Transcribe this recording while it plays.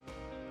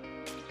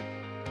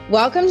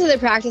Welcome to the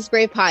Practice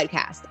Brave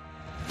podcast.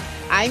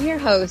 I'm your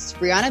host,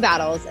 Brianna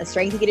Battles, a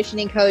strength and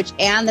conditioning coach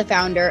and the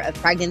founder of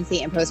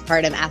Pregnancy and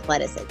Postpartum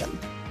Athleticism.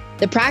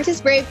 The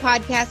Practice Brave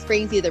podcast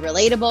brings you the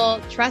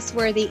relatable,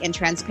 trustworthy, and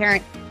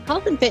transparent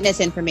health and fitness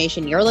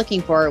information you're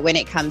looking for when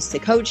it comes to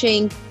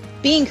coaching,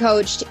 being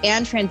coached,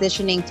 and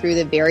transitioning through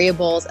the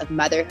variables of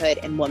motherhood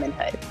and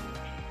womanhood.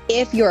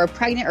 If you're a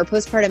pregnant or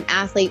postpartum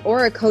athlete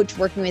or a coach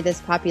working with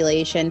this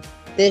population,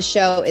 this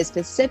show is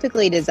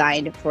specifically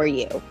designed for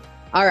you.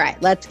 All right,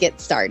 let's get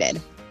started.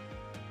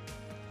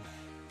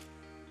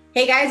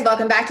 Hey guys,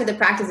 welcome back to the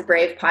Practice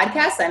Brave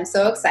podcast. I'm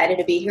so excited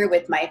to be here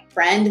with my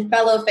friend,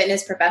 fellow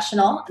fitness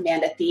professional,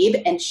 Amanda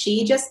Thebe, and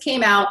she just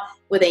came out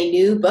with a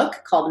new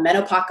book called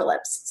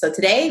Menopocalypse. So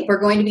today we're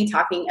going to be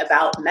talking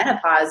about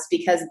menopause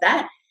because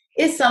that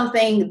is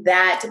something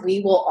that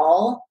we will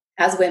all,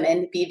 as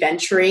women, be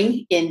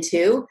venturing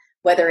into,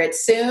 whether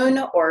it's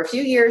soon or a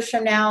few years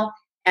from now.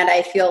 And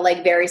I feel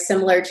like very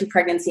similar to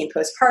pregnancy and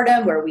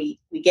postpartum, where we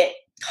get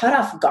caught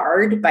off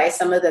guard by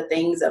some of the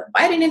things of,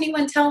 why didn't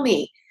anyone tell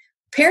me?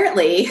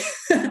 Apparently,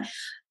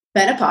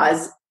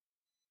 menopause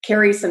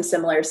carries some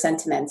similar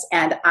sentiments.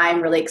 And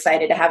I'm really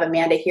excited to have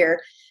Amanda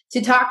here to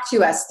talk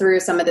to us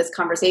through some of this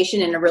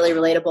conversation in a really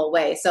relatable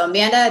way. So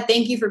Amanda,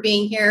 thank you for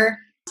being here.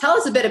 Tell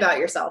us a bit about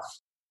yourself.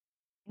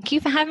 Thank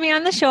you for having me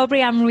on the show,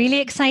 Bri. I'm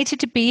really excited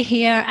to be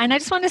here. And I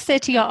just want to say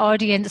to your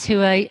audience who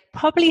are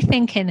probably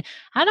thinking,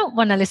 I don't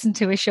want to listen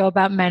to a show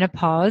about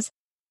menopause.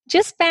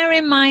 Just bear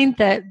in mind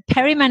that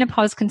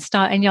perimenopause can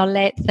start in your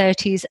late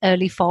 30s,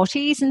 early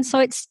 40s. And so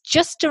it's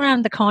just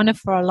around the corner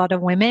for a lot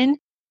of women.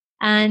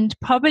 And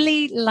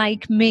probably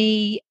like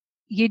me,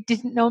 you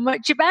didn't know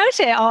much about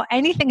it or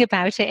anything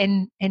about it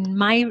in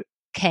my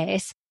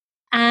case.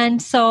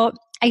 And so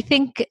I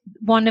think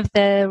one of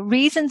the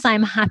reasons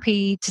I'm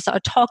happy to sort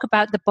of talk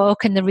about the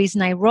book and the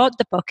reason I wrote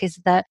the book is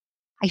that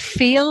I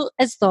feel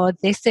as though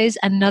this is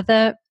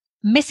another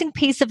missing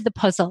piece of the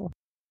puzzle.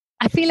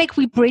 I feel like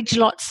we bridge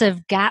lots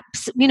of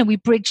gaps. You know, we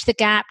bridge the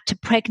gap to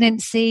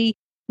pregnancy,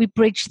 we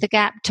bridge the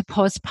gap to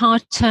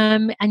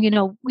postpartum,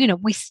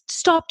 and we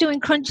stopped doing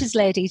crunches,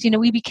 ladies.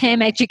 We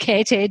became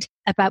educated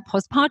about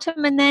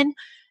postpartum, and then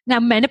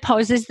now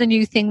menopause is the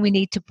new thing we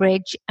need to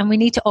bridge and we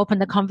need to open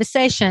the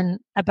conversation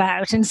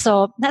about. And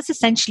so that's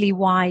essentially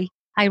why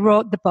I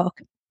wrote the book.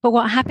 But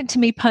what happened to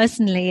me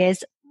personally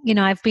is,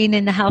 I've been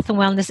in the health and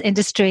wellness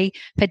industry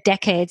for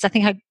decades. I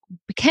think I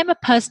became a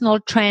personal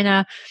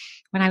trainer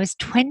when I was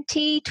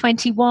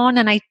 21,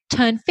 and I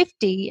turned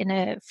 50 in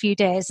a few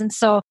days. And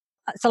so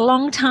it's a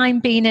long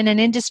time being in an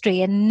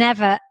industry and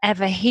never,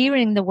 ever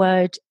hearing the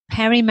word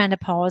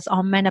perimenopause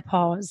or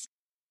menopause.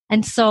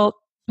 And so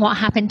what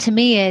happened to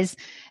me is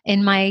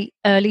in my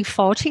early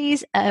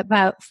 40s,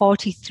 about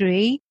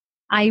 43,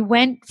 I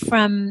went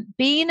from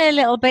being a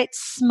little bit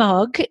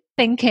smug,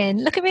 thinking,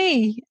 look at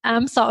me,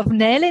 I'm sort of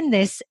nailing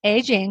this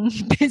aging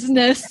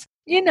business.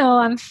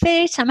 I'm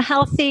fit, I'm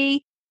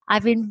healthy.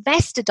 I've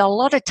invested a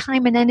lot of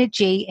time and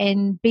energy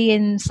in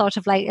being sort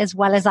of like as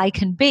well as I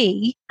can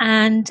be.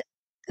 And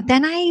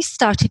then I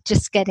started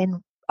just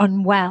getting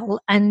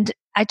unwell, and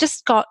I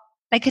just got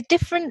like a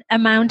different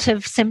amount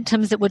of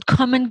symptoms that would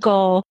come and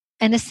go.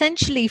 And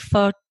essentially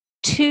for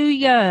 2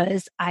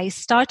 years, I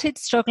started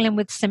struggling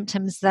with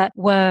symptoms that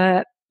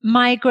were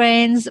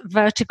migraines,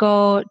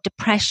 vertigo,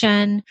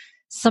 depression,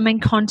 some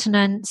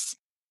incontinence,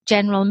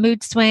 general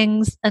mood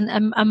swings,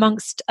 and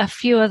amongst a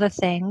few other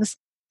things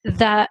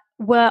that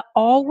were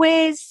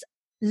always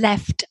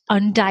left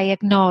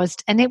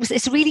undiagnosed. And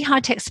it's really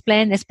hard to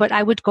explain this, but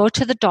I would go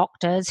to the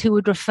doctors who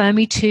would refer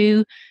me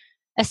to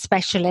a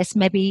specialist,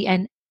 maybe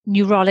a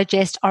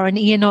neurologist or an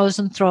ear, nose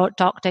and throat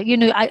doctor.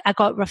 I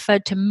got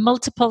referred to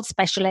multiple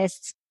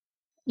specialists,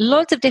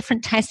 loads of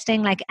different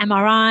testing like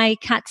MRI,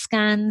 CAT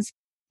scans,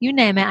 you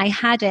name it. I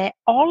had it.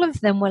 All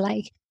of them were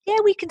like, yeah,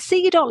 we can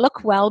see you don't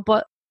look well,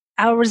 but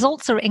our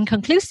results are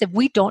inconclusive.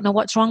 We don't know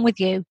what's wrong with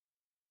you.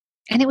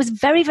 And it was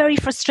very, very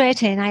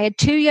frustrating. I had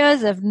 2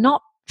 years of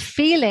not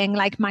feeling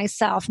like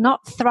myself, not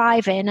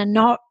thriving and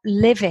not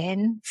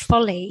living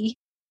fully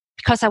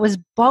because I was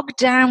bogged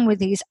down with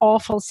these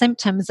awful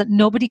symptoms that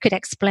nobody could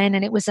explain.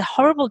 And it was a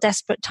horrible,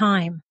 desperate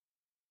time.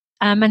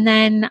 And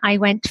then I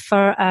went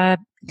for a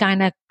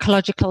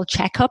gynecological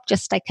checkup,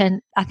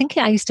 I think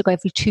I used to go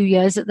every 2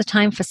 years at the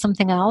time for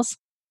something else.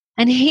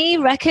 And he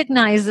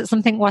recognized that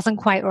something wasn't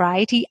quite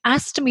right. He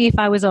asked me if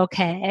I was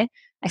okay.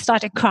 I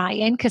started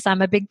crying because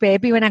I'm a big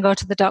baby when I go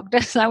to the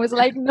doctor. So I was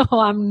like, no,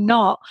 I'm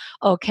not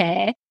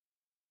okay.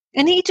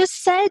 And he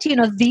just said,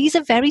 these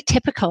are very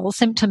typical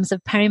symptoms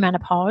of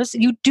perimenopause.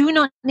 You do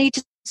not need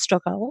to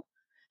struggle.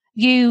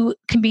 You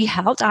can be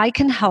helped. I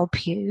can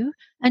help you.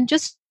 And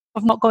just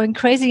of not going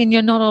crazy, and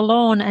you're not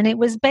alone. And it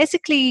was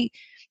basically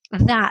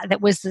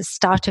that was the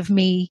start of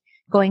me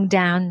going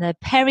down the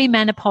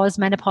perimenopause,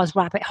 menopause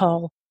rabbit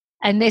hole.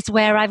 And it's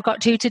where I've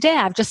got to today.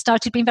 I've just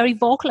started being very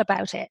vocal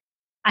about it.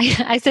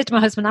 I said to my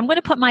husband, I'm going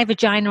to put my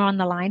vagina on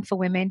the line for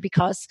women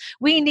because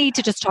we need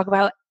to just talk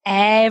about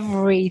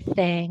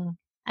everything.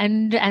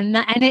 And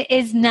it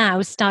is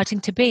now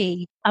starting to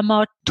be a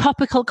more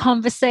topical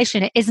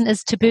conversation. It isn't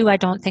as taboo, I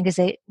don't think, as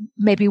it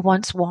maybe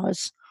once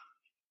was.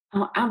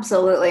 Oh,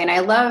 absolutely. And I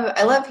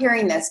love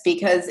hearing this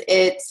because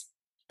it's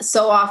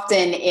so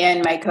often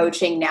in my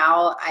coaching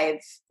now,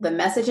 the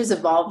message has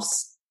evolved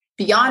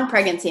beyond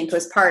pregnancy and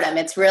postpartum.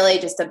 It's really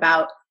just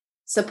about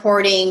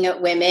supporting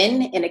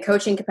women in a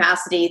coaching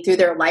capacity through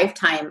their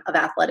lifetime of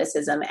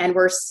athleticism. And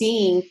we're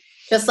seeing,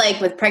 just like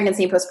with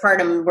pregnancy and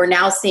postpartum, we're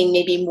now seeing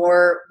maybe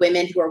more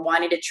women who are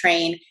wanting to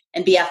train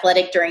and be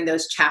athletic during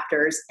those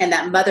chapters, and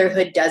that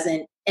motherhood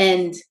doesn't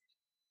end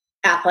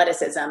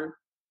athleticism,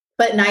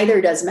 but neither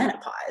does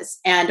menopause.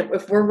 And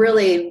if we're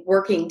really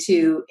working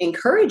to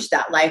encourage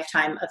that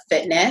lifetime of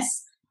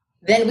fitness,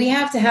 then we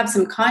have to have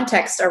some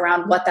context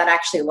around what that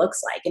actually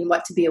looks like and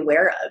what to be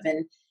aware of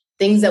and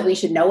things that we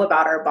should know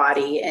about our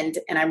body. And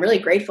I'm really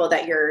grateful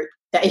that you're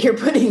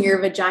putting your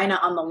vagina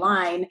on the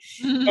line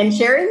and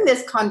sharing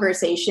this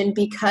conversation,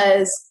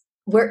 because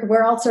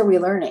where else are we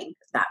learning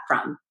that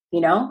from?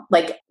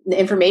 Like, the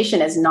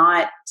information is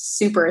not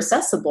super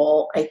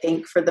accessible, I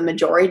think, for the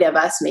majority of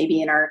us,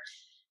 maybe in our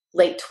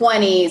late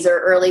 20s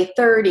or early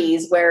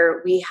 30s,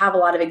 where we have a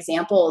lot of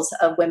examples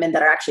of women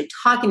that are actually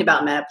talking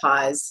about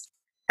menopause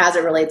as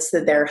it relates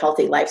to their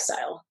healthy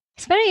lifestyle.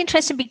 It's very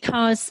interesting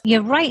because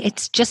you're right,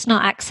 it's just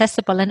not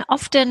accessible. And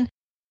often,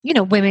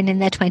 women in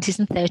their 20s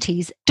and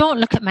 30s don't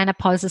look at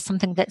menopause as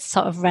something that's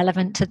sort of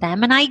relevant to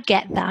them. And I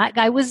get that.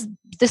 I was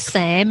the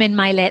same in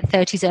my late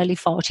 30s, early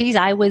 40s.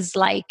 I was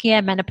like, yeah,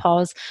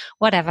 menopause,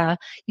 whatever.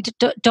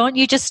 Don't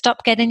you just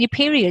stop getting your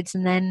periods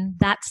and then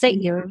that's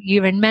it,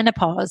 you're in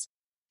menopause.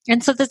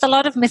 And so there's a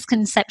lot of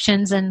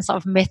misconceptions and sort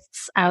of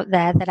myths out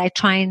there that I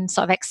try and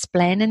sort of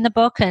explain in the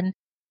book. And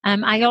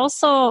I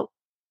also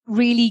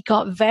really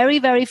got very,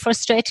 very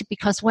frustrated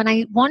because when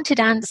I wanted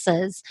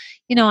answers,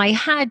 I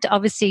had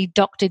obviously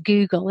Dr.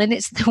 Google, and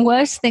it's the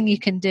worst thing you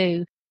can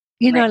do,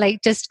 Right.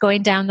 like just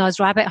going down those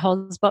rabbit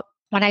holes. But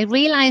what I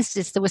realized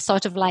is there was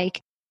sort of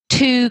like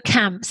two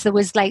camps. There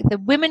was like the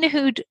women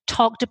who'd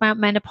talked about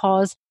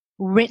menopause,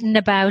 written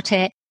about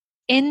it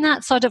in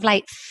that sort of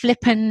like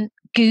flippant,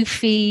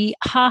 goofy,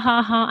 ha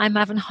ha ha, I'm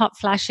having hot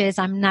flashes,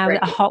 I'm now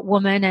a hot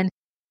woman.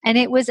 And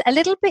it was a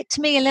little bit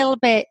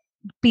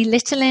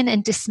belittling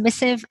and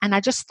dismissive. And I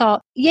just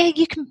thought, yeah,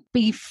 you can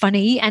be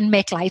funny and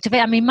make light of it.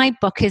 I mean, my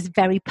book is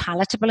very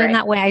palatable in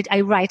that way.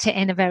 I write it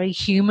in a very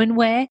human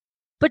way.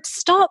 But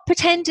stop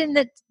pretending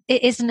that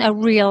it isn't a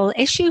real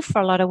issue for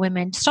a lot of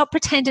women. Stop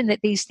pretending that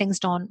these things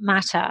don't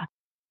matter.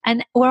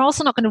 And we're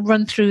also not going to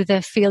run through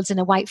the fields in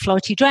a white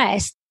floaty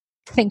dress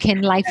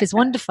thinking life is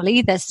wonderful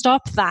either.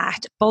 Stop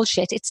that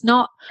bullshit. It's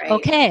not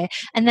okay.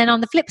 And then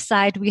on the flip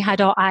side, we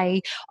had all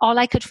I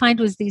could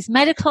find was these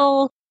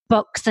medical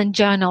books and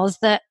journals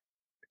that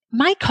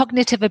my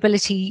cognitive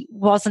ability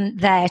wasn't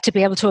there to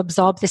be able to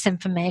absorb this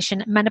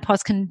information.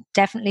 Menopause can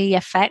definitely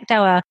affect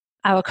our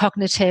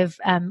cognitive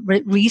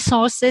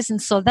resources.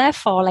 And so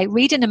therefore, like,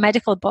 reading a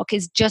medical book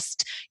is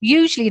just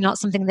usually not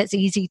something that's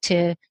easy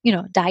to,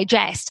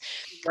 digest.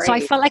 Right. So I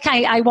felt like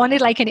I wanted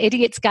like an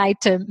idiot's guide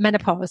to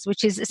menopause,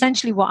 which is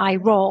essentially what I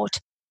wrote.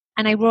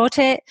 And I wrote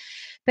it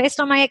based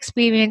on my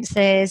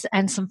experiences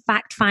and some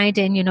fact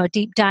finding,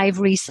 deep dive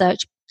research.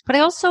 But I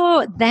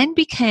also then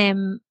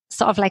became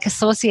sort of like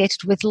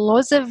associated with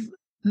loads of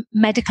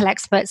medical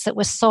experts that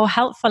were so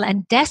helpful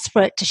and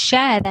desperate to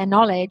share their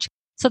knowledge.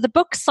 So the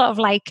book's sort of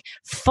like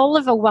full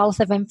of a wealth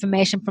of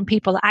information from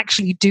people that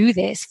actually do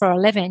this for a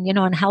living,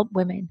 and help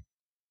women.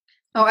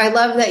 Oh, I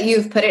love that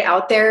you've put it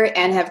out there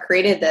and have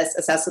created this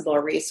accessible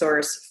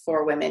resource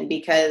for women,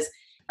 because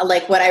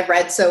like what I've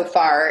read so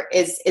far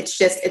is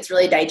it's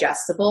really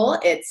digestible.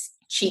 It's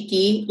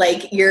cheeky.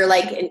 Like, you're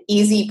like an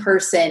easy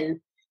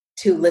person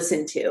to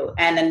listen to,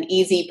 and an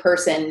easy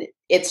person.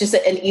 It's just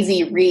an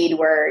easy read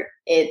where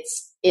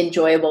it's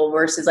enjoyable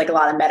versus like a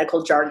lot of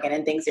medical jargon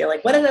and things. You're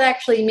like, what does that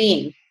actually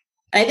mean?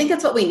 And I think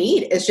that's what we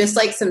need, is just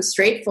like some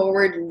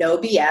straightforward, no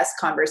BS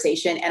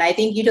conversation. And I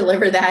think you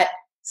deliver that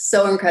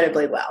so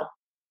incredibly well.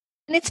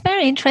 And it's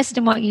very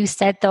interesting what you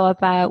said, though,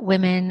 about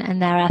women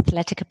and their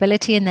athletic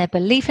ability and their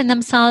belief in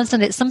themselves.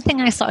 And it's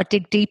something I sort of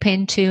dig deep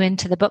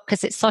into the book,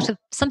 because it's sort of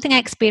something I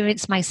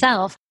experienced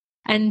myself.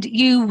 And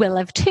you will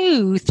have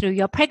too through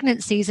your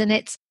pregnancies. And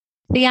it's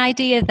the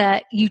idea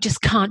that you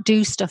just can't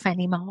do stuff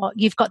anymore.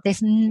 You've got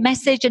this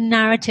message and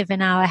narrative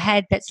in our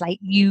head that's like,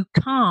 you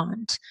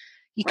can't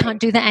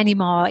do that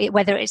anymore,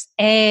 whether it's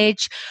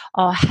age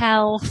or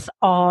health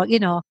or,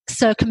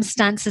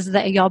 circumstances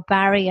that are your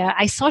barrier.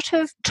 I sort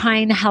of try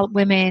and help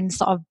women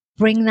sort of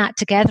bring that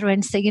together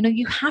and say,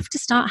 you have to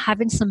start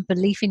having some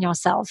belief in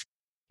yourself.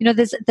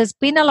 There's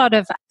been a lot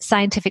of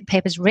scientific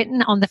papers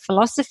written on the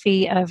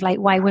philosophy of like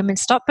why women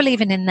stop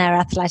believing in their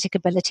athletic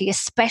ability,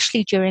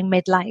 especially during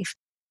midlife.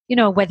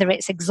 Whether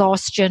it's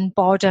exhaustion,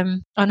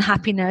 boredom,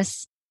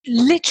 unhappiness,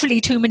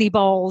 literally too many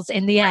balls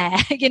in the air.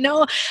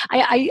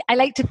 I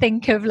like to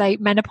think of like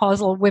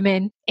menopausal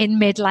women in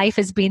midlife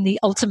as being the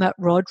ultimate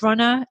road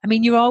runner. I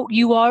mean, you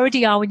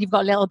already are when you've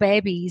got little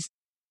babies,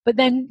 but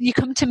then you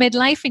come to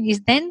midlife and you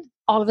then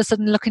all of a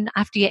sudden looking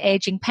after your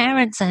aging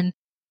parents, and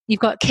you've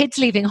got kids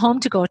leaving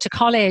home to go to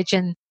college,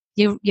 and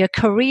your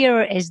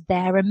career is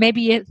there, and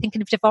maybe you're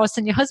thinking of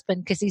divorcing your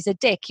husband because he's a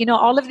dick.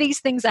 All of these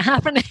things are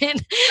happening.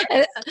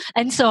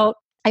 And so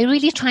I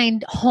really try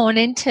and hone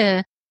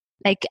into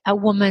like a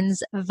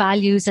woman's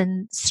values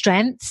and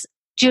strengths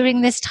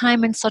during this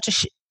time, and sort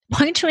of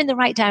point her in the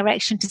right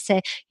direction to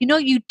say,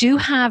 you do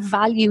have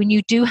value and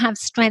you do have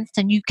strengths,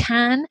 and you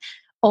can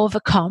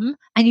overcome,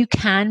 and you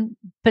can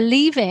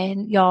believe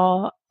in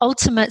your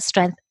ultimate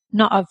strength,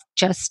 not of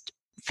just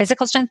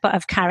physical strength, but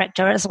of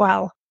character as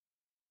well.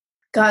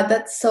 God,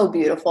 that's so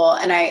beautiful.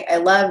 And I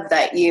love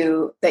that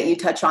you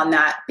touch on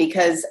that,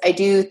 because I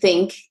do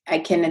think, I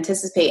can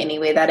anticipate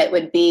anyway, that it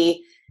would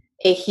be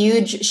a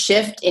huge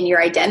shift in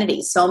your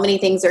identity. So many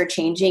things are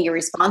changing. Your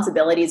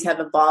responsibilities have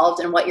evolved,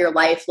 and what your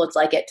life looks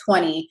like at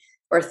 20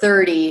 or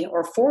 30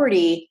 or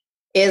 40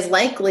 is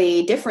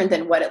likely different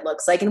than what it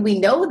looks like. And we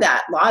know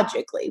that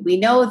logically. We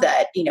know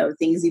that,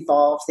 things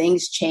evolve,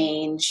 things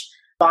change,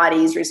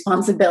 bodies,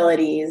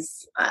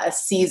 responsibilities,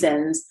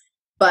 seasons.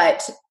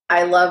 But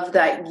I love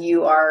that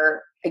you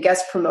are, I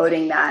guess,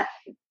 promoting that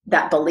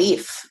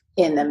belief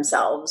in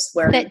themselves,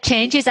 where that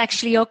change is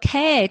actually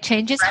okay.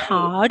 Change is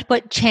hard,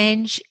 but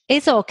change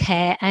is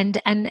okay.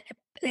 And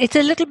it's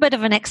a little bit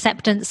of an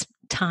acceptance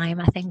time,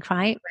 I think,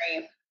 right?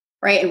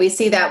 Right. And we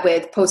see that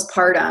with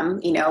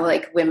postpartum,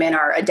 like women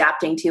are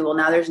adapting to, well,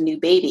 now there's a new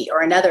baby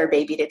or another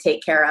baby to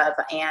take care of.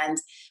 And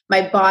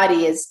my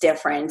body is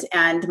different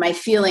and my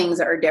feelings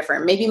are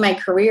different. Maybe my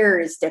career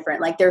is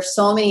different. Like there's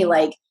so many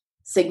like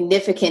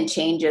significant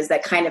changes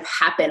that kind of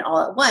happen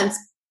all at once.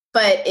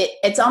 But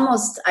it's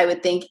almost, I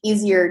would think,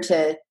 easier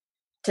to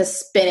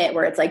spin it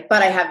where it's like,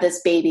 but I have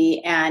this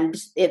baby and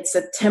it's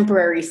a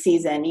temporary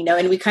season,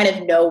 and we kind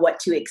of know what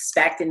to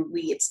expect and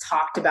it's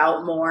talked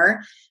about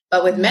more.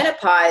 But with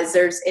menopause,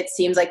 it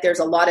seems like there's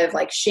a lot of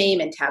like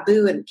shame and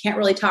taboo, and we can't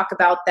really talk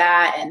about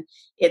that. And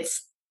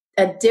it's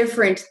a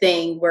different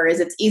thing, whereas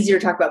it's easier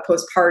to talk about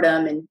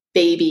postpartum and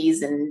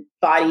babies and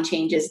body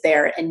changes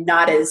there, and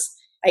not as,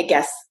 I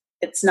guess,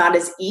 it's not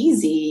as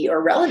easy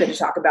or relevant to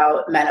talk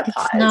about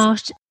menopause. It's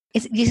not.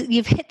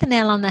 You've hit the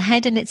nail on the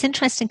head, and it's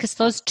interesting because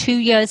those 2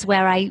 years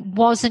where I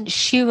wasn't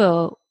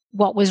sure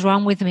what was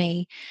wrong with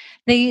me,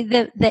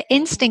 the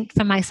instinct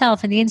for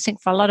myself and the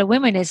instinct for a lot of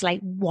women is like,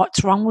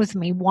 what's wrong with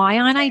me? Why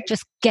aren't I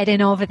just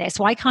getting over this?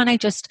 Why can't I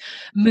just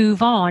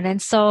move on?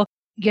 And so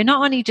you're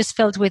not only just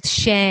filled with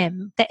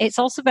shame, that it's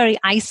also very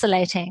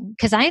isolating,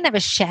 because I never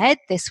shared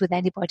this with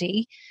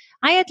anybody.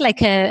 I had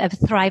like a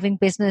thriving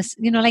business,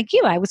 like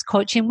you. I was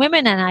coaching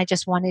women and I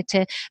just wanted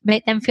to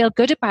make them feel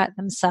good about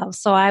themselves.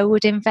 So I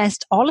would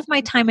invest all of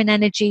my time and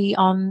energy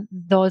on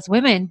those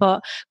women,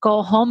 but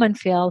go home and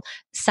feel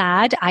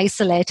sad,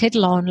 isolated,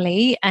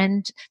 lonely,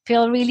 and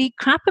feel really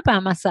crap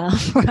about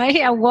myself, right?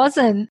 I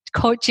wasn't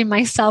coaching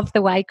myself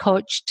the way I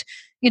coached,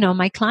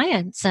 my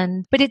clients.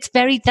 But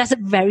that's a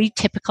very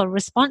typical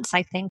response,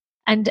 I think.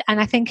 And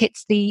I think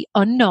it's the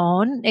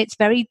unknown. It's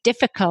very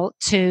difficult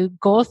to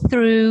go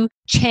through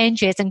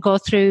changes and go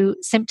through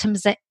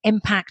symptoms that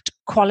impact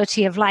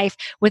quality of life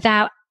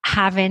without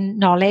having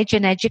knowledge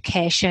and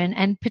education,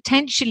 and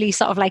potentially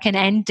sort of like an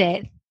end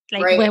date,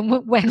 like when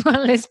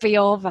will this be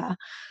over?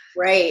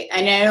 Right.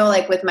 And I know,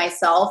 like with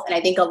myself, and I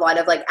think a lot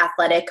of like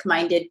athletic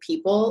minded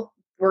people,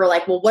 we're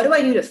like, well, what do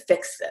I do to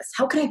fix this?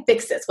 How can I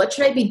fix this? What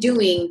should I be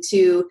doing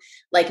to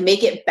like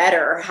make it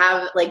better?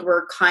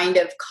 We're kind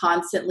of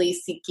constantly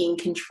seeking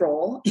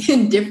control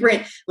in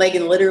different, like,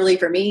 and literally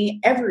for me,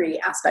 every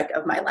aspect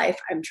of my life,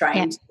 I'm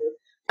trying to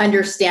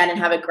understand and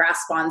have a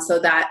grasp on, so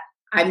that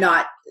I'm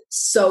not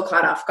so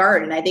caught off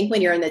guard. And I think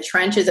when you're in the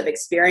trenches of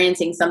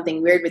experiencing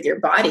something weird with your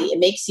body, it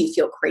makes you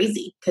feel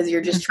crazy because you're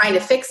just trying to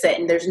fix it.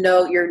 And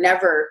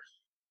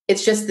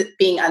it's just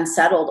being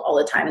unsettled all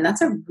the time. And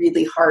that's a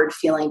really hard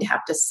feeling to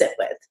have to sit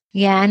with.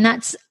 Yeah. And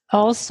that's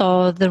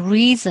also the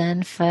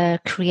reason for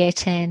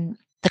creating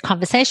the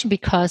conversation,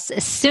 because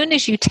as soon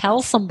as you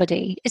tell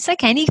somebody, it's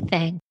like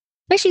anything.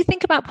 Especially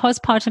think about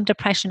postpartum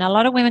depression. A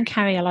lot of women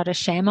carry a lot of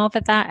shame over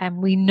that,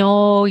 and we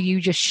know you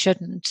just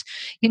shouldn't.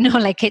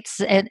 Like it's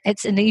an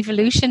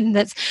evolution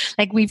that's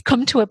like we've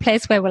come to a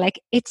place where we're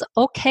like, it's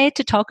okay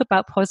to talk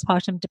about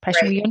postpartum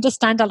depression. Right. We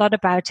understand a lot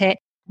about it.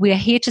 We are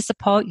here to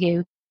support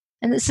you.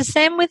 And it's the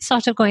same with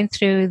sort of going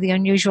through the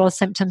unusual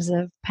symptoms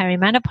of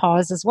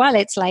perimenopause as well.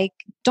 It's like,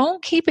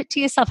 don't keep it to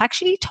yourself.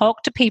 Actually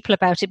talk to people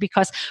about it,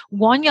 because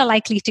one, you're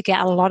likely to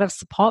get a lot of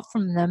support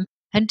from them.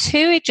 And two,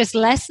 it just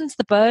lessens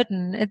the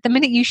burden. At the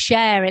minute you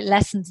share, it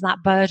lessens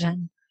that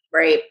burden.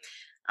 Right.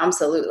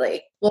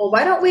 Absolutely. Well,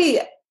 why don't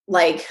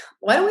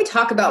we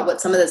talk about what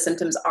some of the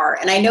symptoms are?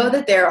 And I know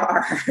that there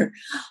are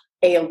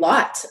a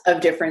lot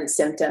of different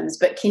symptoms,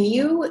 but can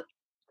you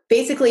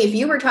basically, if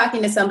you were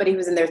talking to somebody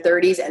who's in their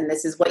 30s and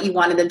this is what you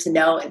wanted them to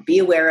know and be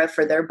aware of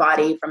for their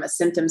body from a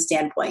symptom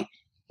standpoint,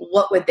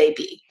 what would they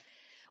be?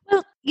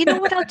 Well, you know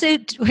what I'll do?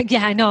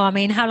 Yeah, I know. I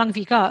mean, how long have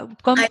you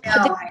got? Go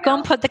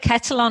and put the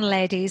kettle on,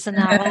 ladies. And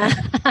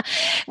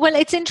well,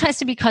 it's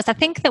interesting because I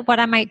think that what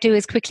I might do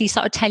is quickly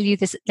sort of tell you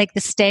this, like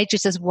the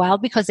stages as well,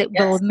 because it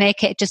will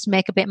make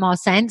a bit more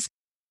sense.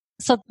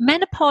 So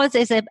menopause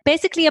is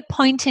basically a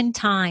point in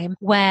time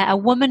where a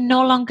woman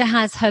no longer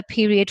has her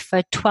period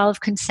for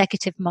 12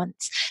 consecutive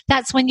months.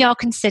 That's when you're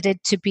considered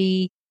to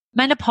be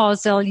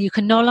menopausal. You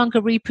can no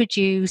longer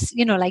reproduce,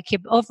 like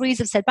your ovaries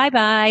have said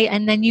bye-bye,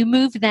 and then you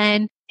move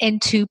then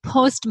into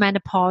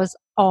post-menopause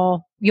or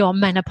you're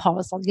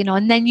menopausal,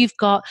 and then you've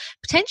got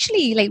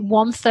potentially like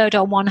 1/3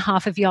 or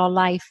 1/2 of your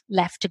life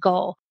left to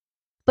go.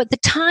 But the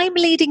time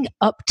leading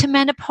up to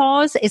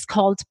menopause is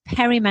called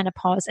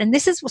perimenopause. And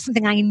this is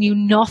something I knew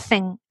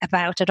nothing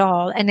about at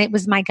all. And it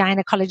was my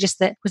gynecologist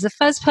that was the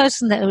first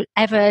person that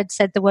ever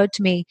said the word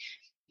to me,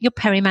 you're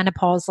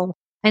perimenopausal.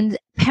 And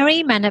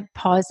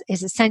perimenopause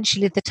is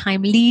essentially the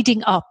time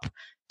leading up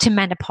to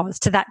menopause,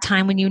 to that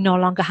time when you no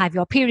longer have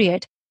your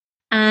period.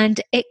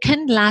 And it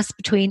can last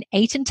between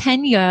 8 and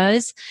 10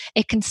 years.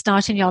 It can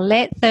start in your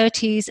late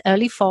 30s,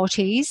 early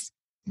 40s.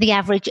 The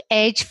average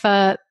age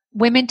for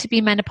women to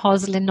be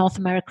menopausal in North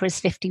America is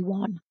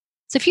 51.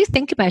 So if you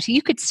think about it,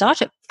 you could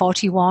start at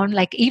 41,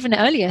 like even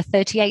earlier,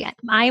 38.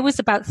 I was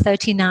about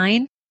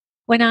 39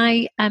 when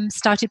I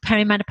started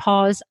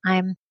perimenopause.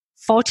 I'm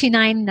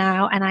 49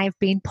 now, and I've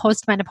been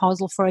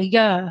postmenopausal for a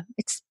year.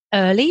 It's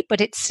early, but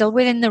it's still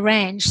within the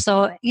range.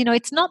 So,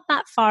 it's not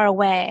that far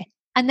away.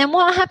 And then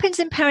what happens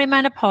in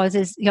perimenopause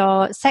is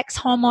your sex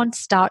hormones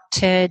start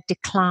to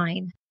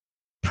decline.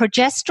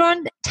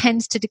 Progesterone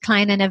tends to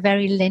decline in a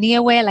very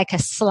linear way, like a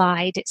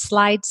slide. It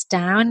slides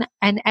down,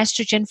 and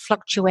estrogen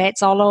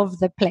fluctuates all over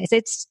the place.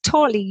 It's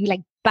totally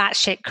like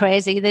batshit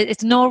crazy.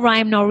 It's no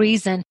rhyme, no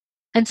reason.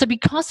 And so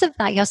because of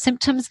that, your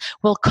symptoms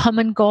will come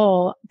and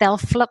go. They'll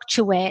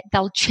fluctuate.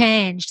 They'll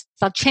change.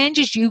 They'll change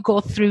as you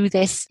go through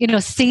this,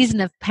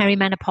 season of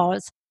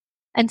perimenopause.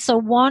 And so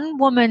one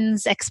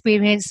woman's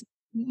experience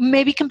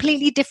may be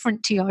completely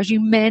different to yours.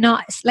 You may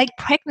not, like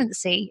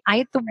pregnancy. I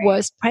had the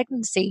worst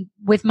pregnancy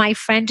with my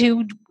friend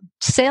who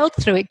sailed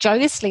through it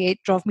joyously. It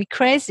drove me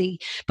crazy.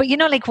 But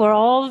we're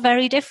all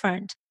very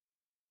different.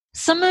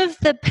 Some of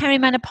the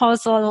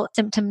perimenopausal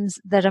symptoms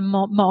that are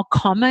more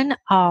common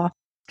are,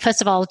 first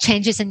of all,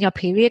 changes in your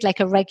period, like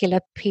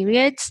irregular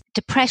periods,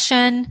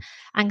 depression,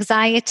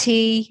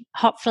 anxiety,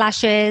 hot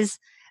flashes,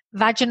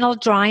 vaginal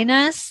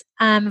dryness.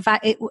 And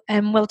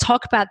we'll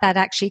talk about that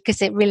actually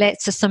because it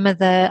relates to some of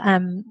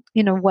the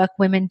work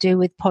women do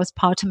with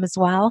postpartum as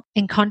well.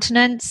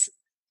 Incontinence,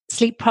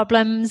 sleep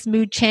problems,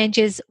 mood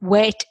changes,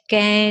 weight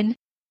gain,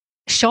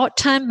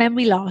 short-term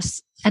memory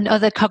loss, and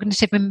other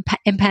cognitive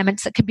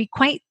impairments that can be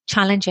quite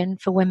challenging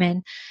for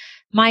women.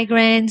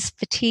 Migraines,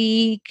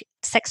 fatigue,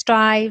 sex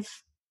drive,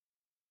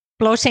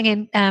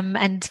 bloating,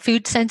 and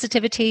food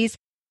sensitivities.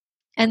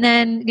 And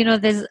then,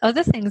 there's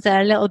other things that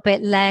are a little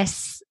bit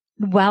less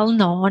well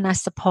known, I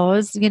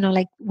suppose.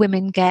 Like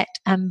women get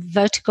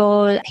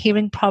vertigo,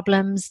 hearing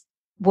problems,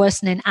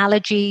 worsening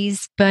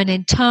allergies,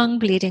 burning tongue,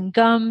 bleeding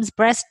gums,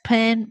 breast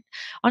pain.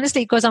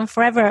 Honestly, it goes on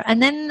forever.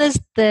 And then there's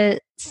the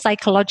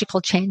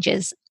psychological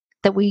changes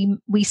that we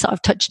sort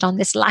of touched on,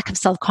 this lack of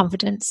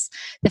self-confidence,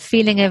 the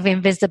feeling of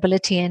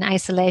invisibility and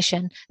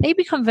isolation. They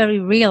become very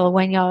real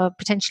when you're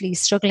potentially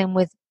struggling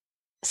with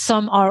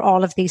some or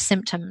all of these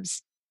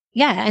symptoms.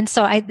 Yeah. And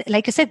so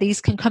like I said,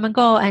 these can come and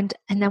go. And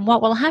then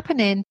what will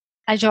happen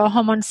as your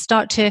hormones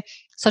start to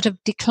sort of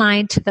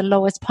decline to the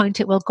lowest point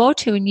it will go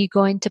to, and you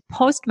go into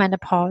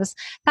postmenopause,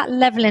 that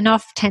leveling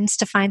off tends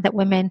to find that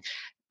women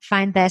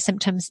find their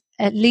symptoms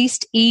at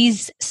least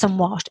ease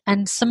somewhat.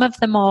 And some of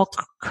the more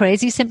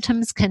crazy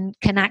symptoms can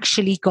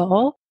actually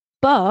go.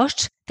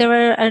 But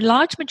there are a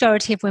large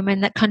majority of women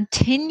that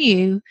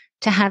continue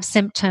to have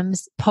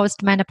symptoms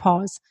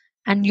postmenopause.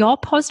 And you're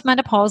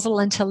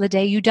postmenopausal until the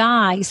day you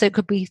die. So it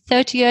could be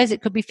 30 years,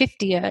 it could be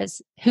 50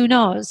 years. Who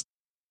knows?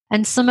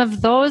 And some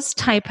of those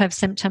type of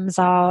symptoms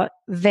are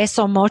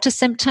vasomotor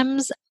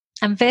symptoms.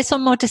 And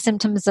vasomotor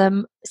symptoms are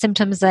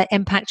symptoms that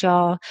impact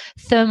your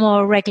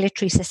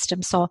thermoregulatory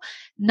system. So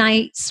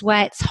night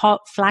sweats,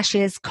 hot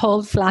flashes,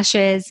 cold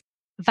flashes.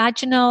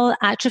 Vaginal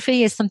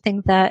atrophy is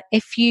something that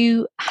if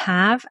you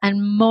have,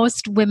 and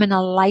most women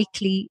are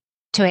likely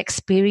to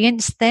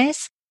experience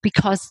this,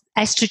 because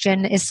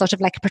estrogen is sort of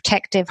like a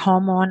protective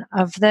hormone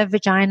of the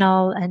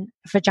vaginal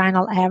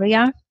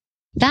area.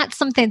 That's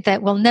something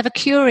that will never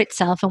cure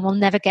itself and will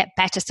never get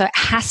better. So it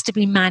has to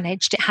be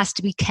managed. It has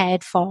to be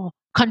cared for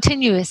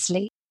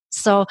continuously.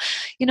 So,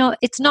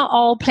 it's not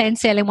all plain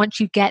sailing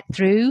once you get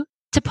through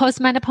to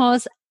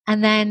postmenopause.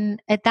 And then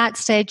at that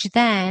stage,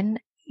 then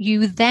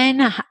you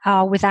then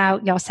are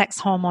without your sex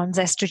hormones,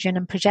 estrogen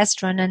and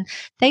progesterone, and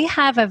they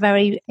have a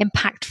very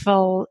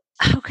impactful,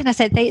 how can I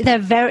say, they're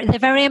very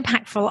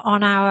impactful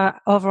on our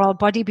overall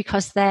body,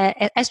 because their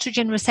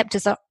estrogen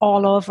receptors are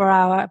all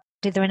over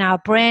they're in our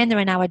brain, they're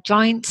in our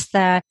joints,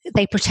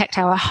 they protect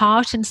our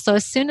heart. And so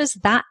as soon as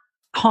that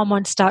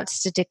hormone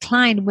starts to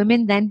decline,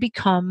 women then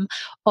become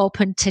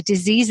open to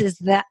diseases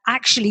that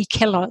actually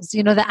kill us.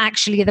 They're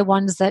actually the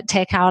ones that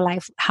take our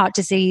life: heart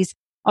disease,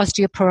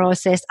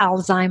 osteoporosis,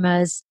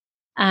 Alzheimer's.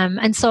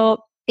 And so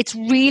it's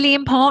really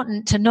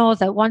important to know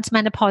that once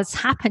menopause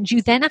happens,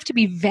 you then have to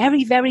be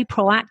very, very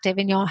proactive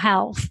in your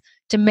health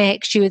to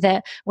make sure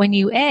that when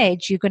you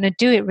age, you're going to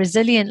do it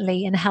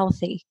resiliently and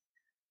healthy.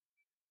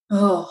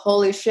 Oh,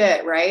 holy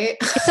shit, right?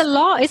 It's a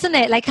lot, isn't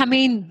it? Like, I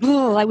mean,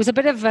 it was a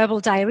bit of verbal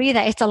diarrhea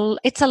there.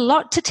 It's a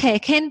lot to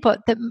take in,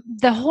 but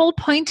the whole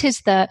point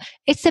is that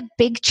it's a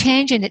big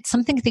change and it's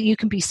something that you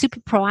can be super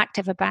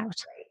proactive about.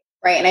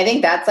 Right. And I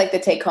think that's like the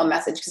take home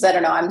message. Cause I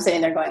don't know, I'm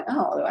sitting there going,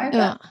 oh, do I have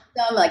that?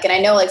 Like, and I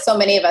know like so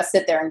many of us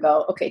sit there and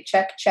go, okay,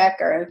 check,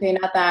 or okay,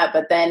 not that.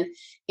 But then,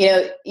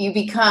 you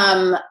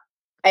become,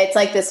 it's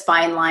like this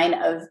fine line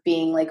of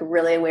being like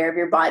really aware of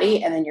your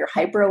body, and then you're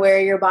hyper aware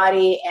of your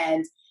body,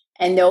 and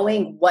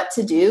knowing what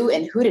to do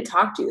and who to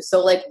talk to.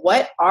 So like,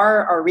 what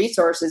are our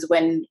resources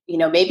when,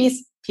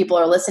 maybe people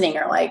are listening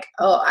are like,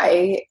 oh,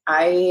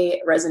 I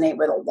resonate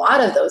with a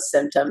lot of those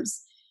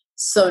symptoms.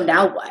 So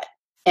now what?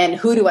 And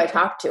who do I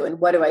talk to and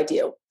what do I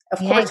do? Of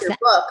course, your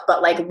book,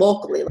 but like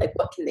locally, like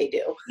what can they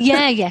do?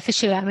 Yeah, for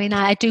sure. I mean,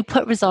 I do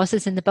put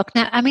resources in the book.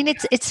 Now, I mean,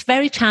 it's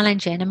very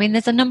challenging. I mean,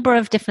 there's a number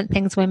of different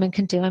things women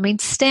can do. I mean,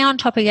 stay on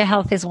top of your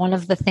health is one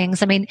of the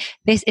things. I mean,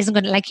 this isn't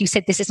going to, like you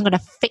said, this isn't going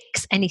to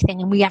fix anything.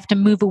 And we have to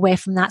move away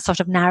from that sort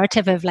of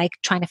narrative of like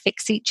trying to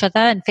fix each other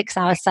and fix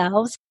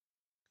ourselves.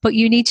 But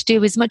you need to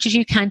do as much as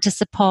you can to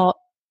support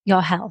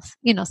your health,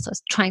 so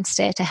try and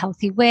stay at a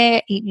healthy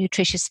weight, eat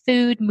nutritious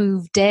food,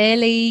 move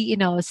daily,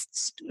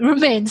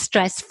 remain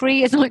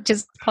stress-free as much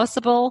as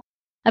possible.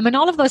 I mean,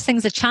 all of those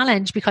things are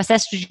challenged because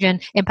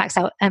estrogen impacts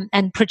our,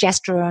 and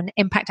progesterone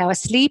impact our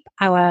sleep,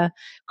 our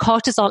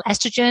cortisol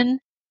estrogen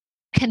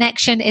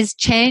connection is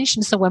changed.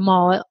 And so we're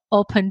more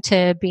open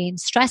to being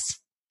stressed,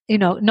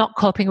 not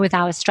coping with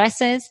our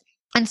stresses.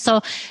 And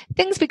so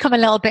things become a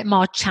little bit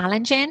more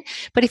challenging,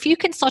 but if you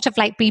can sort of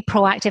like be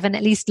proactive and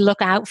at least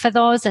look out for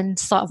those and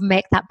sort of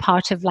make that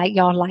part of like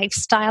your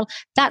lifestyle,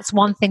 that's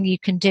one thing you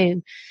can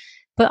do.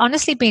 But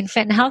honestly, being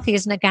fit and healthy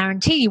isn't a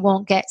guarantee you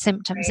won't get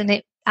symptoms.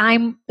 And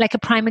I'm like a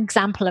prime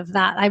example of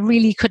that. I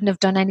really couldn't have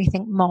done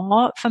anything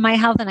more for my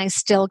health and I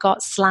still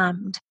got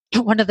slammed.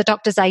 One of the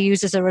doctors I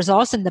use as a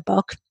resource in the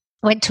book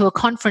went to a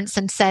conference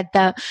and said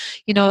that,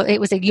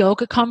 it was a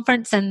yoga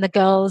conference and the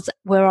girls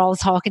were all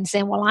talking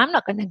saying, well, I'm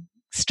not going to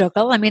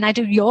struggle. I mean, I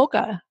do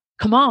yoga.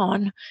 Come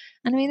on.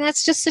 I mean,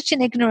 that's just such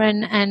an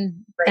ignorant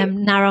and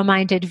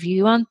narrow-minded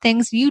view on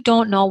things. You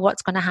don't know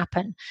what's going to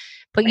happen,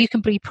 but you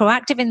can be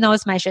proactive in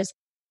those measures.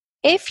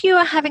 If you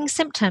are having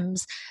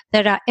symptoms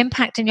that are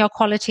impacting your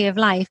quality of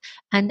life,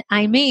 and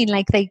I mean,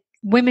 like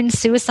women's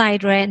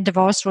suicide rate and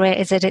divorce rate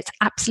is at its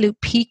absolute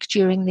peak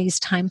during these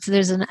times. So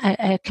there's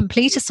a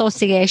complete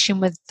association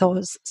with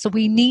those. So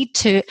we need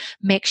to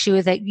make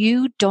sure that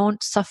you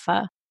don't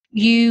suffer.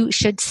 You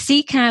should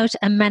seek out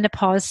a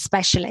menopause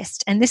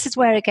specialist. And this is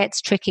where it gets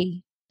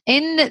tricky.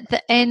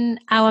 In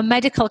our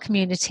medical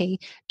community,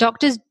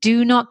 doctors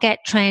do not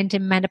get trained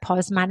in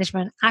menopause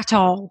management at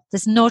all.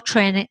 There's no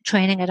training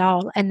at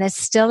all. And there's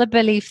still a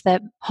belief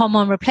that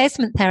hormone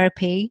replacement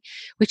therapy,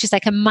 which is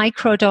like a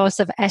microdose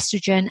of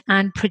estrogen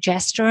and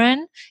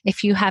progesterone,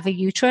 if you have a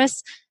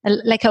uterus,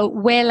 like a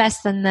way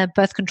less than the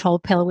birth control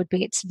pill would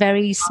be. It's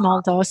very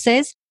small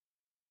doses,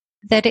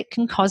 that it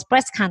can cause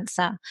breast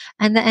cancer.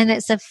 And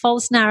it's a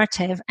false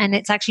narrative, and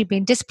it's actually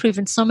been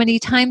disproven so many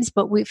times,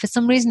 but for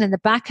some reason in the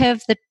back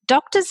of the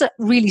doctors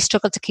really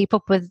struggle to keep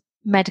up with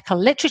medical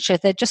literature.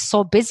 They're just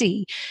so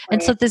busy. Right.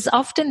 And so there's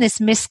often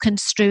this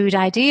misconstrued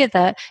idea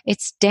that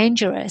it's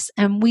dangerous.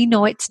 And we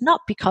know it's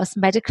not, because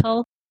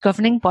medical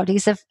governing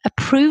bodies have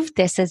approved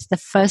this as the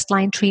first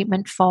line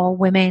treatment for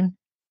women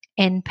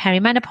in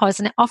perimenopause,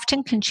 and it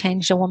often can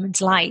change a woman's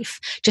life.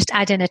 Just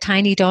add in a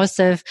tiny dose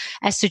of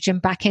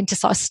estrogen back in to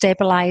sort of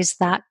stabilize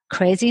that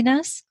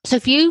craziness. So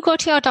if you go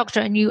to your doctor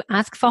and you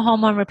ask for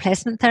hormone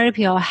replacement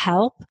therapy or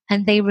help,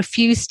 and they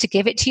refuse to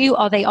give it to you,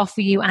 or they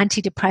offer you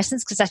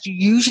antidepressants, because that's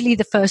usually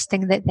the first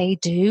thing that they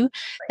do,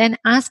 then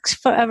ask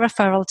for a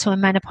referral to a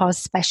menopause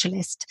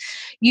specialist.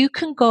 You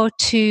can go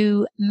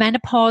to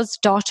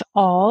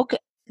menopause.org.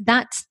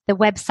 That's the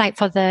website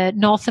for the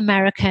North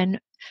American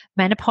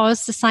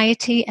Menopause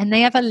Society, and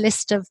they have a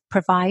list of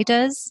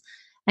providers.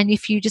 And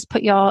if you just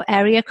put your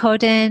area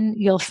code in,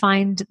 you'll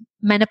find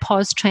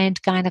menopause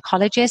trained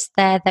gynecologists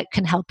there that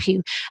can help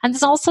you. And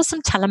there's also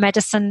some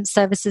telemedicine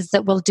services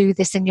that will do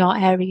this in your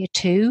area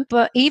too.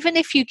 But even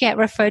if you get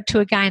referred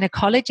to a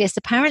gynecologist,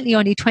 apparently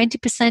only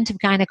 20% of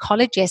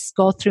gynecologists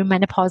go through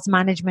menopause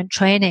management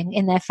training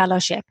in their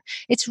fellowship.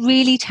 It's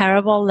really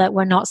terrible that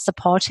we're not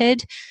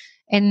supported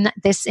in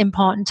this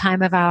important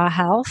time of our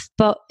health,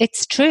 but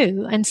it's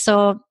true. And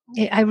so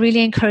I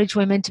really encourage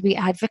women to be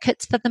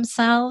advocates for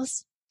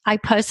themselves. I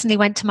personally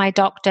went to my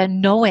doctor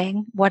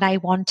knowing what I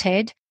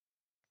wanted,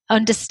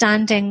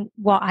 understanding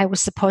what I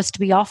was supposed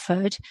to be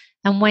offered.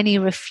 And when he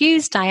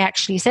refused, I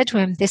actually said to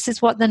him, this is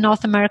what the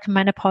North American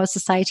Menopause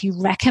Society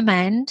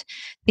recommend.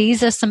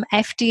 These are some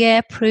FDA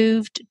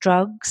approved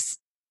drugs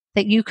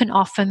that you can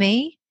offer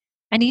me.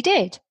 And he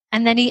did.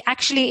 And then he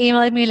actually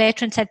emailed me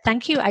later and said,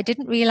 thank you, I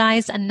didn't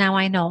realize, and now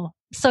I know.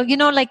 So,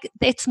 like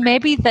it's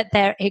maybe that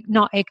they're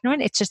not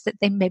ignorant, it's just that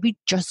they maybe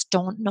just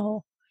don't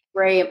know.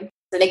 Right.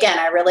 And again,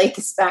 I relate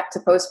this back to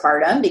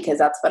postpartum, because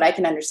that's what I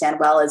can understand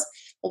well is,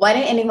 well, why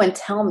didn't anyone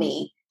tell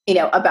me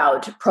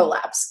about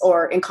prolapse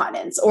or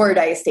incontinence or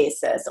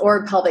diastasis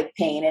or pelvic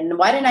pain? And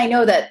why didn't I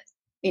know that,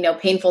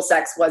 painful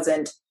sex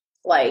wasn't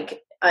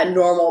like a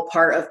normal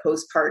part of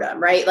postpartum,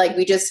 right? Like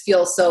we just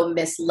feel so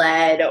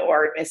misled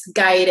or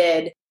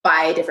misguided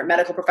by different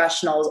medical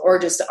professionals or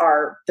just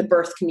the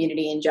birth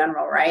community in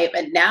general, right?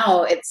 But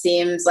now it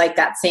seems like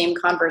that same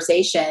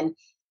conversation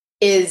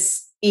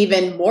is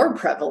even more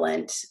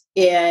prevalent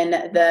in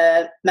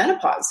the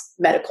menopause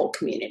medical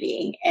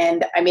community.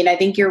 And I mean, I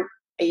think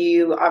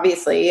you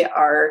obviously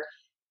are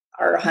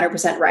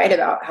 100% right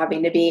about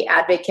having to be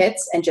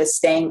advocates and just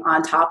staying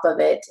on top of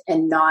it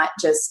and not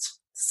just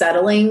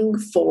settling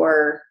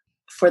for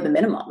the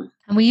minimum.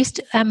 And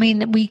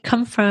we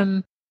come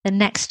from the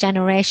next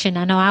generation.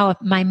 I know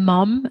my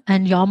mom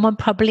and your mom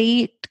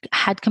probably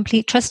had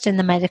complete trust in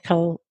the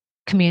medical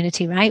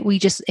community, right?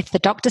 If the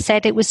doctor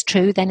said it was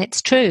true, then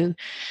it's true.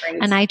 Right.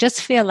 And I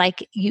just feel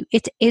like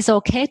it is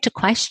okay to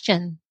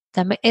question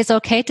them. It is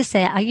okay to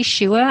say, are you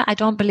sure? I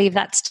don't believe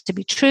that's to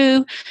be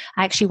true.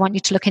 I actually want you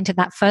to look into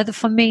that further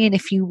for me. And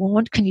if you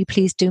won't, can you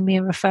please do me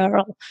a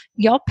referral?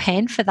 You're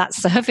paying for that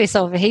service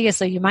over here,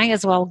 so you might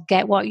as well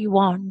get what you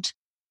want.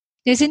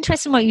 It's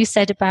interesting what you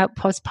said about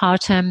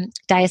postpartum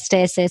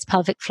diastasis,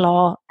 pelvic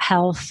floor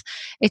health.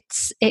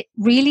 It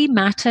really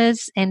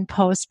matters in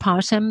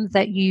postpartum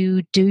that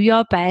you do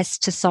your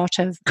best to sort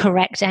of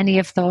correct any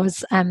of those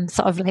sort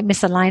of like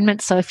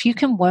misalignments. So if you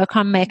can work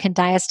on making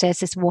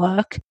diastasis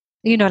work,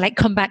 like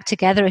come back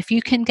together, if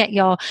you can get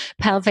your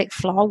pelvic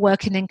floor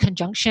working in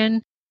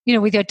conjunction,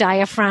 with your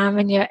diaphragm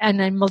and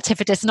then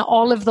multifidus and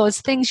all of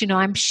those things,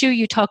 I'm sure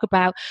you talk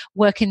about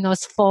working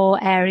those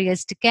 4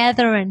 areas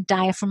together and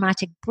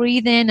diaphragmatic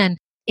breathing. And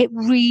it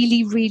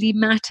really, really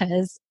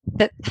matters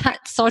that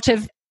sort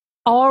of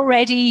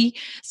already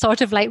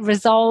sort of like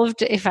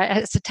resolved,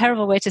 it's a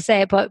terrible way to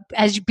say it, but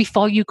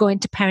before you go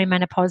into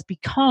perimenopause,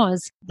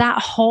 because that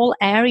whole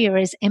area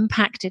is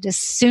impacted. As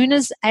soon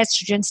as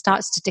estrogen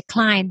starts to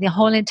decline, the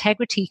whole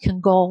integrity can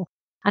go.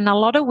 And a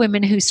lot of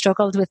women who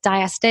struggled with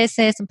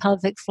diastasis and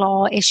pelvic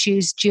floor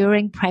issues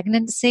during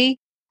pregnancy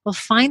will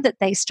find that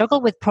they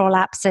struggle with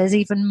prolapses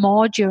even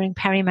more during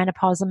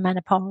perimenopause and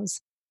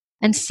menopause.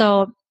 And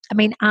so,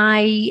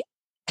 I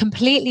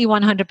completely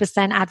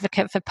 100%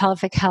 advocate for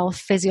pelvic health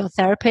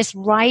physiotherapists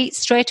right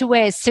straight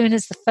away. As soon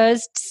as the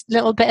first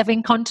little bit of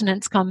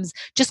incontinence comes,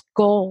 just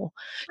go.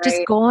 Right.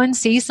 Just go and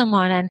see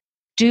someone and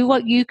do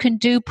what you can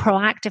do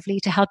proactively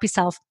to help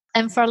yourself.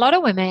 And for a lot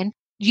of women,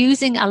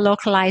 using a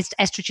localized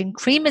estrogen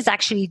cream is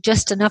actually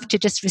just enough to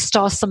just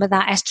restore some of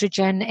that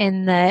estrogen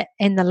in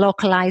the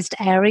localized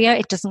area.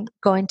 It doesn't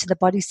go into the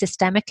body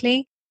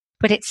systemically,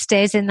 but it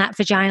stays in that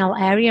vaginal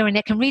area, and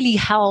it can really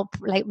help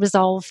like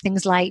resolve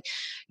things like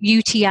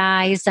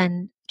UTIs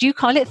and, do you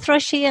call it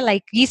thrush here?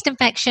 Like yeast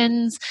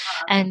infections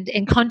and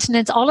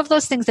incontinence. All of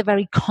those things are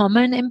very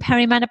common in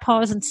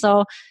perimenopause. And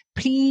so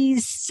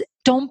please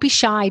don't be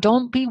shy.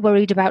 Don't be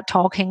worried about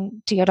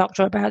talking to your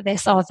doctor about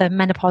this or the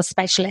menopause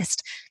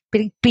specialist.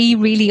 But be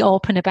really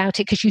open about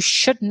it, because you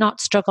should not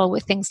struggle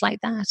with things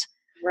like that.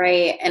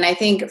 Right. And I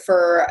think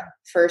for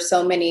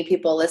so many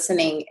people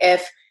listening,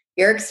 if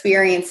you're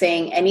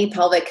experiencing any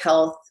pelvic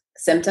health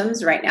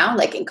symptoms right now,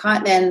 like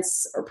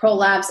incontinence or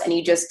prolapse, and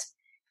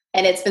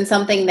it's been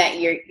something that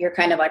you're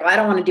kind of like, well, I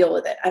don't want to deal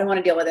with it. I don't want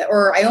to deal with it.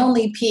 Or I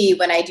only pee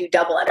when I do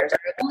double unders, or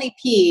I only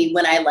pee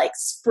when I like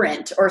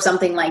sprint or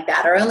something like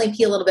that. Or I only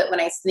pee a little bit when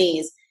I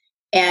sneeze.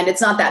 And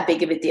it's not that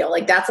big of a deal.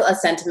 Like that's a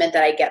sentiment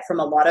that I get from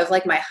a lot of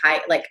like my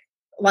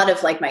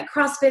my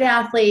CrossFit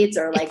athletes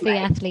or like my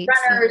athletes,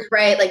 runners,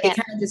 right? Like they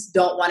kind of just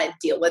don't want to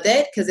deal with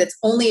it because it's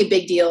only a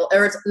big deal,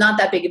 or it's not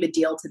that big of a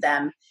deal to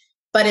them,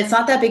 but it's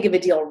not that big of a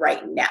deal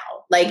right now.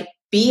 Like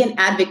be an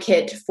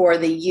advocate for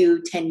the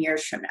you 10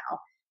 years from now.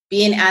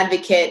 Be an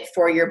advocate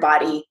for your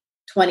body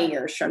 20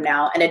 years from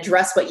now, and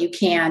address what you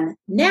can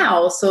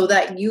now so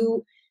that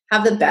you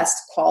have the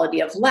best quality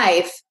of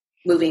life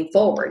moving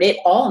forward. It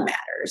all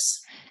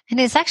matters. And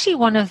it's actually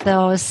one of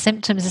those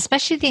symptoms,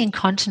 especially the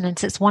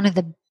incontinence. It's one of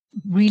the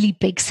really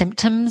big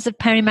symptoms of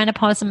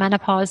perimenopause and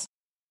menopause.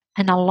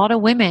 And a lot of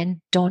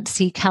women don't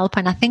seek help.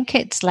 And I think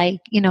it's like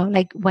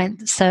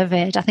when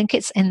surveyed, I think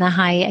it's in the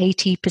high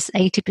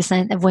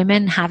 80% of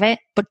women have it,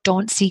 but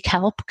don't seek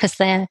help because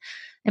they're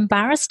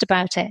embarrassed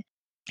about it.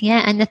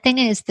 Yeah. And the thing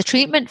is, the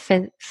treatment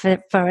for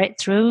it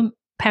through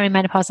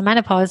perimenopause and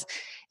menopause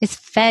is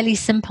fairly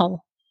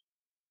simple.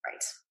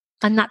 Right.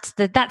 And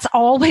that's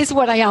always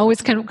what I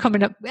always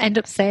end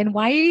up saying.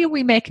 Why are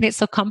we making it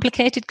so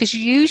complicated? Because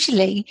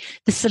usually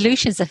the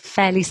solutions are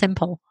fairly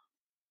simple.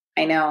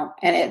 I know.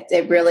 And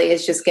it really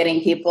is just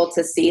getting people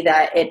to see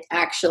that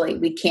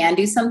we can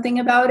do something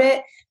about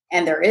it,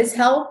 and there is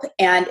help,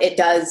 and it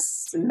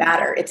does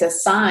matter. It's a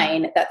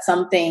sign that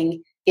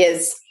something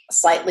is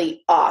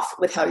slightly off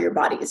with how your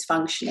body is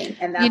functioning.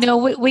 And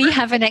that's we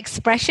have an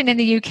expression in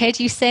the UK.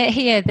 Do you say it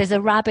here? There's a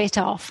rabbit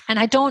off. And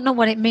I don't know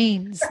what it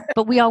means,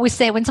 but we always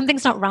say when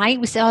something's not right,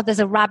 we say, oh, there's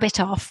a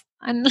rabbit off.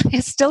 And I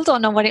still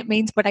don't know what it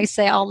means, but I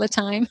say it all the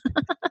time.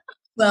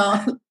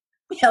 Well,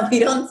 Yeah, we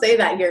don't say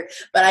that here,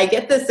 but I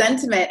get the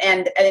sentiment,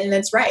 and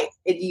it's right.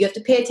 You have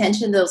to pay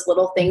attention to those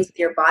little things with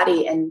your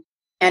body,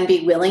 and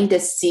be willing to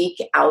seek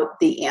out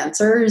the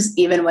answers,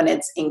 even when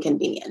it's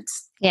inconvenient.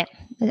 Yeah,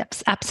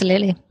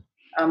 absolutely.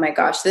 Oh my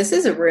gosh, this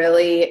is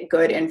really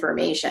good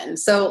information.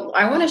 So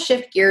I want to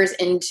shift gears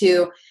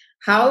into,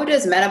 how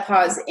does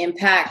menopause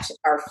impact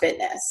our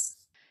fitness?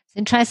 It's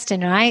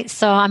interesting, right?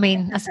 So, I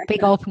mean, that's a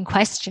big open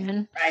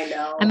question. I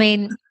know. I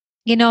mean,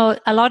 you know,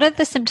 a lot of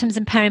the symptoms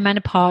in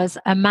perimenopause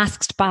are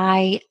masked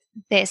by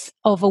this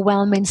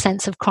overwhelming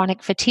sense of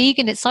chronic fatigue.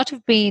 And it's sort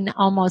of been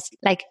almost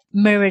like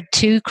mirrored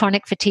to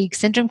chronic fatigue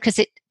syndrome, because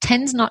it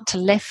tends not to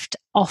lift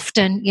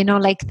often. You know,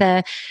 like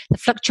the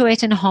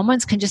fluctuating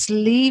hormones can just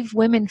leave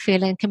women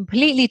feeling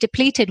completely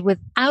depleted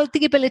without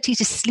the ability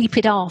to sleep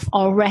it off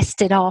or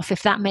rest it off,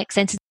 if that makes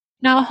sense.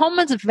 Now,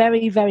 hormones are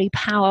very, very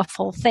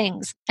powerful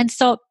things. And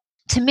so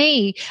to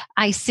me,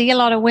 I see a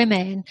lot of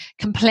women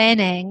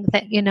complaining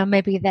that, you know,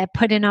 maybe they're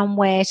putting on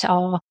weight,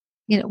 or,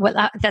 you know,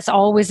 well, that's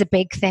always a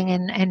big thing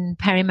in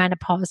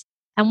perimenopause.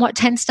 And what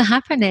tends to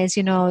happen is,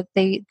 you know,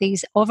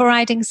 these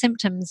overriding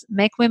symptoms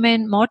make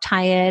women more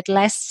tired,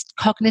 less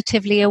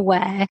cognitively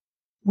aware.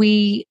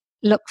 We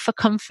look for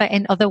comfort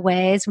in other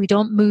ways. We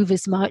don't move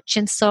as much.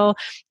 And so,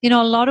 you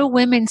know, a lot of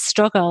women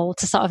struggle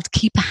to sort of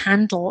keep a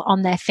handle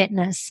on their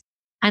fitness.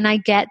 And I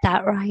get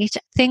that, right?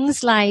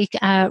 Things like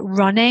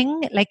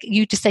running, like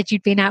you just said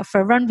you'd been out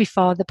for a run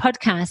before the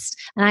podcast,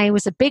 and I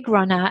was a big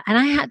runner, and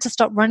I had to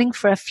stop running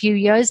for a few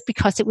years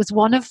because it was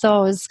one of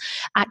those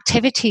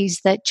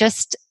activities that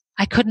just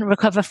I couldn't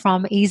recover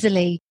from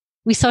easily.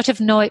 We sort of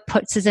know it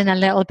puts us in a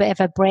little bit of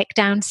a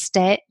breakdown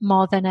state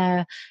more than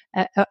a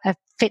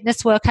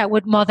fitness workout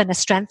would, more than a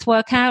strength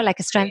workout. Like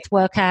a strength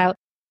workout,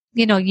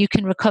 you know, you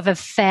can recover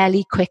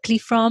fairly quickly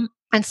from.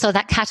 And so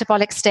that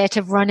catabolic state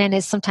of running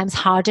is sometimes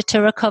harder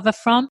to recover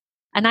from.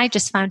 And I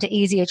just found it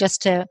easier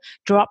just to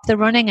drop the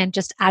running and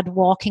just add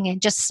walking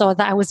in, just so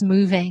that I was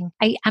moving.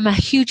 I am a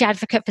huge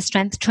advocate for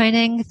strength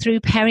training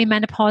through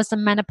perimenopause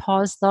and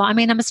menopause, though. I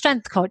mean, I'm a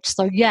strength coach,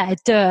 so yeah,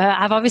 duh.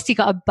 I've obviously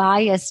got a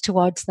bias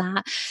towards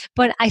that,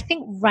 but I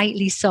think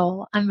rightly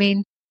so. I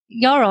mean,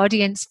 your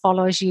audience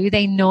follows you.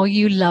 They know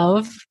you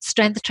love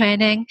strength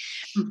training,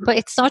 but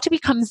it sort of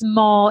becomes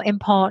more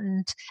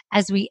important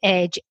as we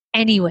age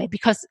anyway,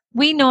 because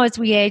we know as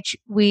we age,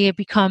 we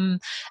become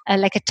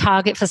like a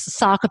target for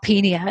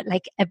sarcopenia,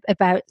 like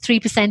about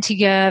 3% a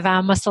year of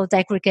our muscle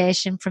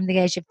degradation from the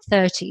age of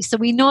 30. So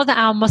we know that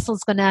our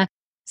muscle's going to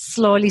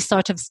slowly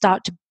sort of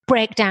start to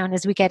break down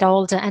as we get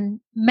older,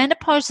 and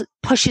menopause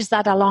pushes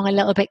that along a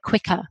little bit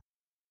quicker.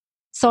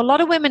 So a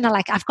lot of women are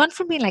like, I've gone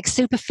from being like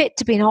super fit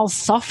to being all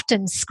soft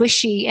and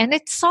squishy, and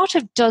it sort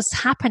of does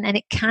happen, and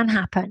it can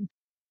happen.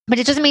 But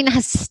it doesn't mean it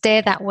has to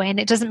stay that way. And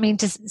it doesn't mean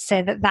to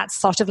say that that's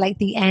sort of like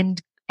the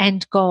end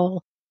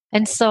goal.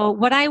 And so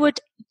what I would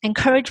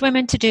encourage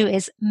women to do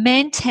is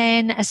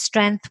maintain a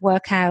strength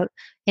workout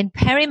in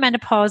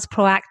perimenopause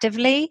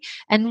proactively,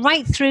 and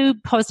right through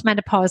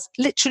postmenopause,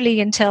 literally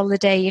until the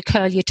day you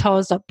curl your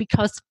toes up,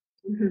 because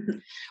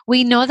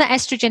we know that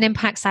estrogen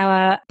impacts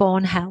our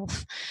bone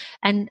health,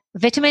 and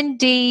vitamin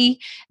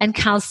D and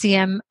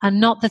calcium are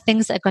not the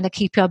things that are going to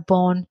keep your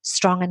bone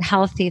strong and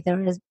healthy.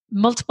 There are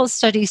multiple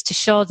studies to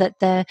show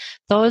that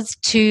those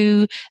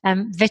two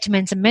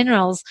vitamins and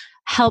minerals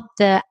help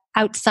the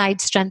outside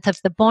strength of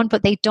the bone,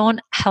 but they don't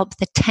help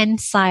the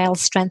tensile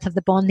strength of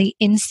the bone, the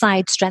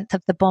inside strength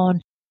of the bone.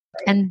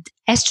 And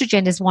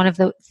estrogen is one of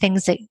the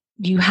things that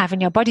you have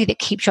in your body that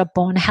keeps your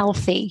bone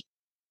healthy.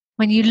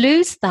 When you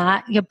lose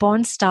that, your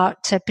bones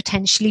start to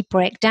potentially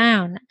break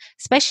down,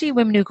 especially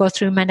women who go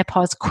through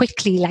menopause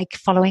quickly, like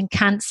following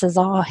cancers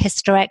or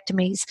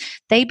hysterectomies.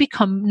 They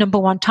become number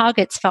one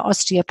targets for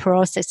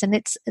osteoporosis, and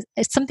it's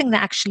something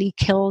that actually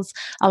kills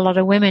a lot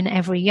of women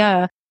every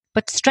year.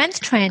 But strength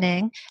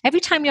training,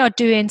 every time you're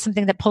doing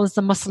something that pulls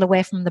the muscle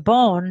away from the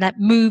bone, that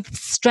moves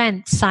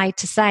strength side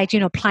to side, you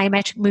know,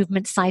 plyometric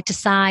movement side to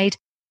side,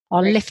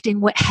 or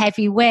lifting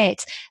heavy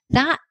weights,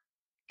 that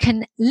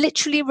can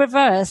literally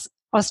reverse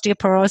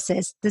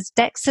osteoporosis. There's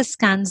DEXA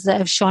scans that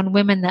have shown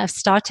women that have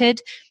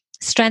started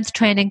strength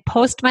training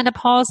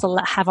post-menopausal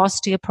that have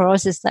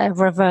osteoporosis, that have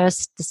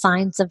reversed the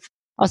signs of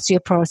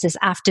osteoporosis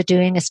after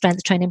doing a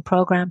strength training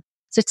program.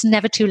 So it's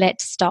never too late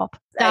to stop.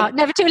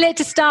 Never too late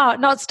to start,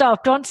 not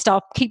stop. Don't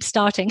stop. Keep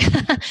starting.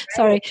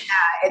 Sorry.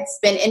 Yeah, it's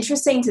been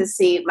interesting to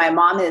see. My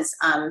mom is,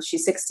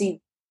 she's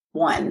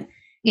 61.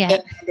 Yeah.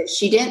 And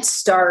she didn't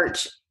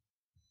start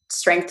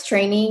strength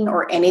training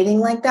or anything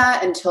like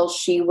that until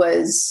she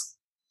was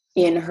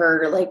in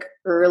her like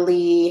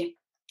early,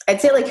 I'd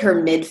say like her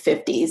mid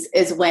 50s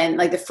is when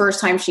like the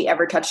first time she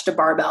ever touched a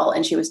barbell,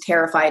 and she was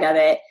terrified of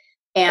it.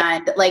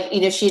 And like,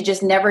 you know, she had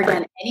just never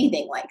done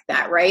anything like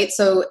that. Right.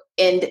 So,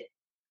 and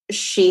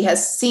she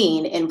has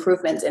seen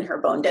improvements in her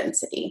bone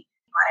density,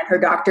 and her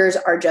doctors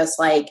are just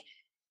like,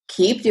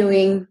 keep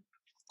doing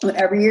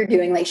whatever you're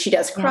doing. Like she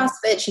does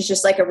CrossFit. She's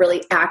just like a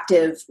really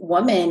active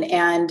woman.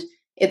 And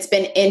it's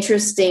been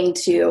interesting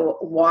to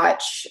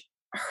watch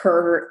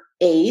her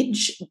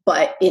age,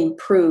 but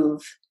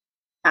improve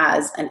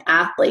as an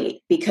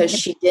athlete because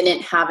she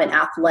didn't have an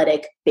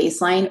athletic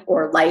baseline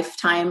or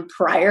lifetime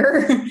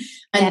prior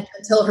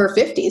until her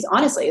 50s,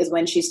 honestly, is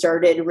when she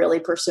started really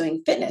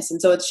pursuing fitness.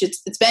 And so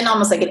it's been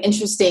almost like an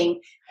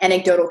interesting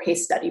anecdotal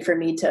case study for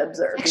me to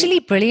observe. Actually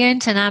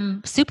brilliant. And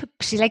I'm super,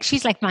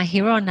 she's like my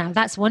hero now.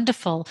 That's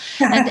wonderful.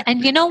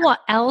 And you know what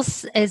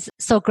else is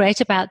so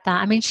great about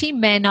that? I mean, she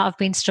may not have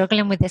been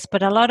struggling with this,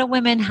 but a lot of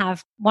women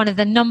have one of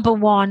the number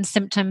one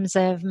symptoms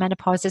of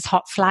menopause is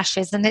hot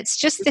flashes. And it's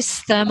just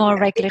this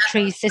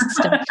thermoregulatory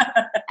system.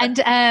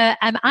 And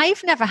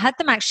I've never had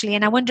them actually.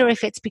 And I wonder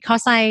if it's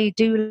because I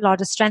do a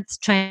lot of strength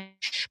training.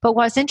 But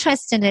what's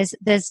interesting is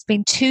there's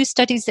been 2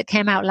 studies that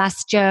came out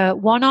last year,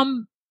 one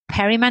on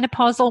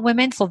perimenopausal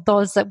women, so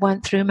those that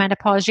weren't through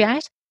menopause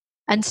yet,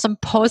 and some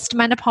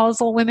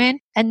postmenopausal women.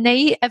 And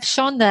they have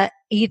shown that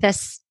either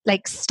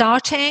like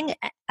starting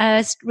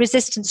a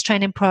resistance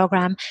training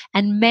program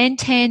and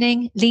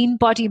maintaining lean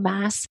body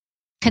mass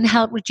can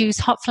help reduce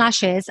hot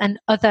flashes and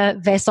other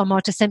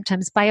vasomotor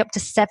symptoms by up to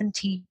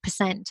 70%.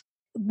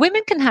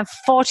 Women can have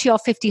 40 or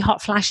 50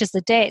 hot flashes a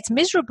day. It's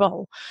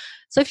miserable.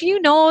 So if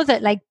you know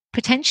that like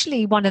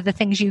potentially one of the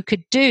things you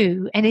could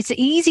do, and it's an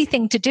easy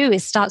thing to do,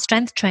 is start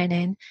strength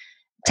training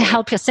to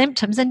help your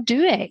symptoms and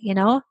do it, you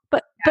know.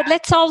 But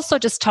let's also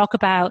just talk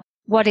about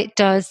what it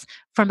does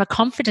from a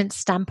confidence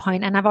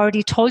standpoint. And I've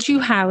already told you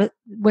how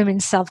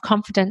women's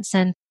self-confidence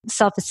and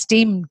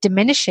self-esteem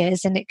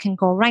diminishes, and it can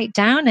go right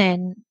down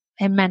in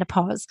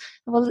menopause.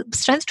 Well,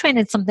 strength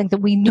training is something that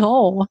we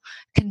know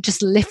can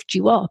just lift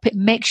you up. It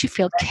makes you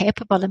feel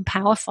capable and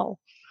powerful.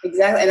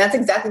 Exactly. And that's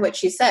exactly what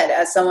she said.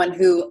 As someone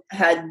who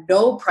had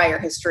no prior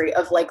history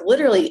of like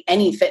literally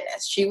any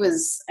fitness, she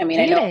was, I mean,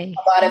 really? I know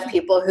a lot of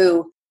people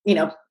who, you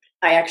know,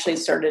 I actually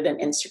started an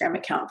Instagram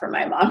account for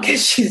my mom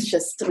because she's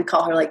just, we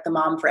call her like the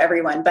mom for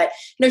everyone. But,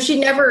 you know,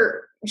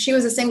 she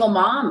was a single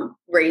mom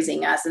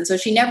raising us. And so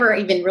she never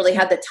even really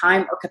had the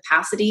time or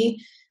capacity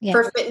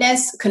for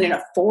fitness, couldn't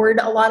afford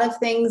a lot of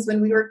things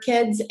when we were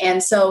kids.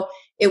 And so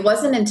it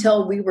wasn't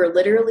until we were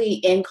literally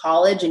in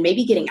college and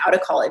maybe getting out of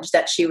college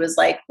that she was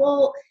like,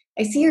 well,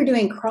 I see you're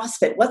doing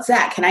CrossFit. What's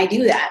that? Can I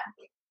do that?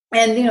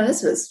 And, you know,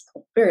 this was a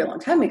very long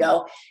time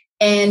ago.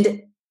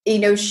 And, you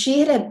know,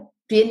 she had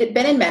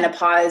been in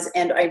menopause.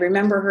 And I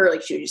remember her,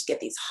 like, she would just get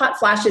these hot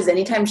flashes.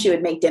 Anytime she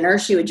would make dinner,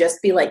 she would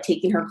just be like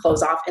taking her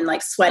clothes off and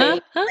like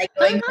sweating, like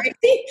going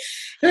crazy.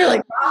 We're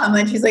like, Mom.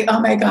 And she's like, oh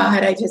my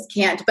God, I just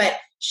can't. But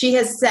she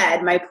has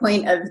said, my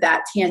point of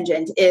that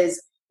tangent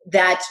is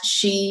that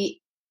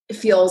she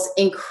feels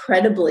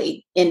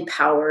incredibly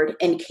empowered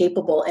and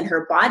capable in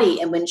her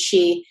body. And when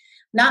she,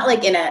 not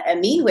like in a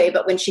mean way,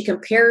 but when she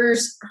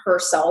compares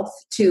herself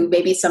to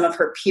maybe some of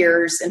her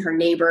peers and her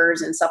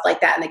neighbors and stuff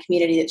like that in the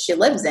community that she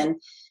lives in,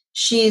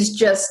 she's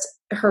just,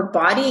 her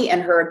body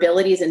and her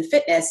abilities and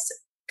fitness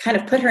kind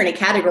of put her in a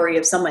category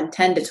of someone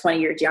 10 to 20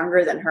 years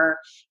younger than her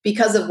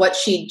because of what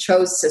she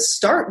chose to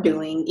start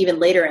doing even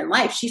later in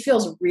life. She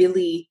feels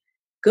really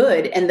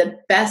good and the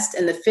best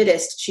and the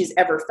fittest she's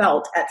ever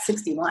felt at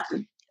 61.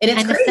 And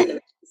it's crazy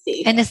to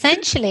see. And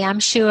essentially,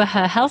 I'm sure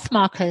her health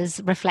markers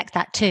reflect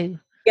that too.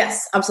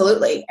 Yes,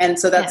 absolutely. And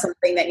so that's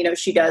something that, you know,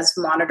 she does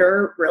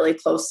monitor really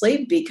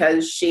closely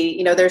because she,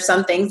 you know, there's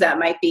some things that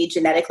might be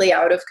genetically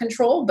out of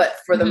control, but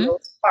for the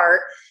most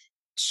part,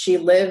 she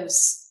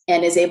lives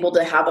and is able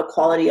to have a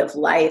quality of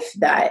life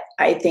that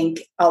I think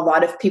a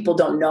lot of people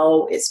don't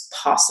know is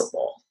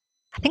possible.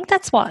 I think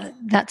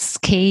that's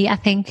key. I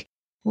think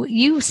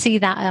you see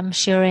that, I'm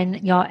sure,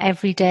 in your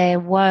everyday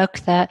work,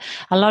 that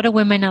a lot of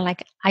women are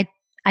like,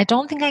 I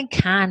don't think I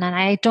can, and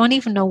I don't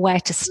even know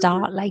where to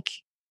start. Like,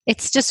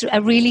 it's just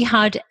a really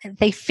hard,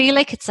 they feel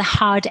like it's a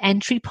hard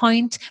entry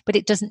point, but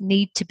it doesn't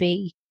need to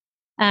be.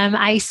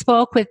 I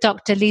spoke with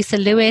Dr. Lisa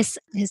Lewis,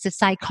 who's a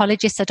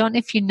psychologist. I don't know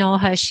if you know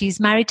her. She's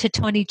married to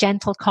Tony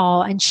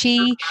Gentlecore, and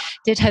she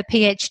did her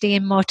PhD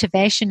in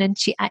motivation, and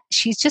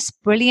she's just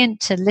brilliant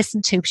to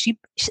listen to. She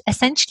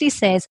essentially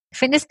says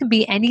fitness can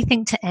be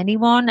anything to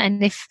anyone,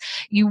 and if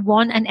you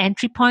want an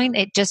entry point,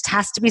 it just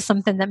has to be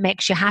something that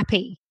makes you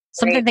happy.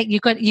 Something that you're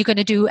going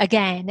to do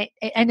again.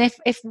 And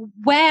if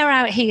we're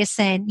out here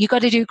saying you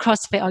got to do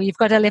CrossFit or you've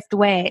got to lift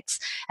weights,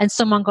 and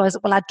someone goes,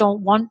 well, I don't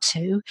want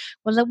to,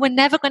 well, then we're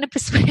never going to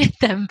persuade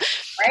them.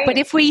 Right. But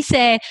if we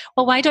say,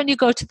 well, why don't you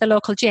go to the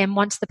local gym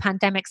once the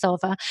pandemic's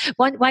over?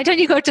 Why don't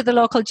you go to the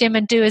local gym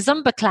and do a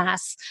Zumba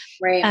class?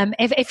 Right.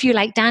 If you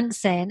like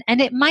dancing,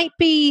 and it might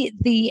be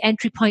the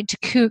entry point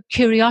to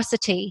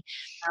curiosity.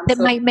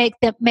 Absolutely.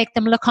 That might make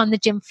them look on the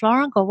gym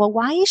floor and go, well,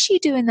 why is she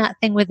doing that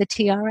thing with the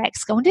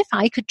TRX? I wonder if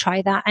I could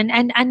try that.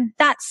 And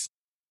that's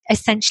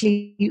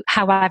essentially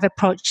how I've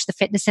approached the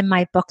fitness in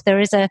my book.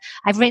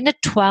 I've written a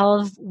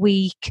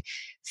 12-week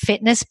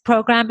fitness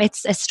program.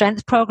 It's a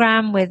strength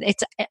program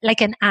it's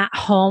like an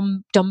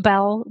at-home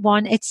dumbbell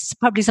one. It's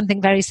probably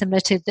something very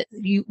similar to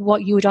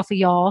what you would offer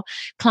your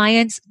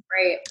clients.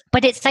 Right.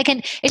 But it's like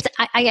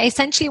I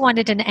essentially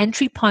wanted an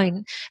entry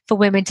point for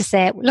women to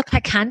say, look,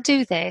 I can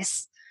do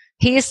this.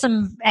 Here's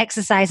some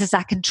exercises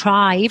I can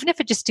try, even if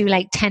I just do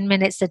like 10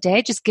 minutes a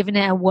day, just giving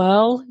it a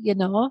whirl, you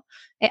know,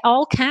 it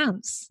all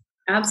counts.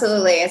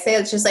 Absolutely. I say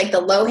it's just like the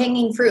low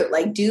hanging fruit,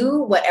 like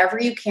do whatever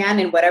you can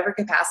in whatever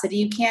capacity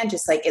you can.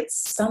 Just like it's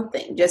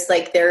something, just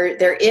like there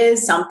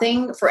is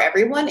something for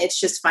everyone. It's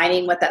just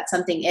finding what that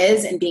something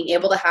is and being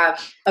able to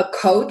have a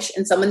coach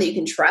and someone that you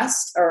can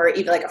trust, or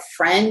even like a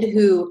friend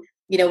who,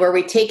 where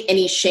we take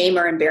any shame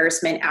or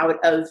embarrassment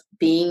out of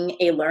being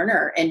a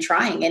learner and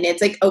trying. And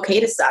it's like, okay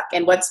to suck.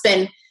 And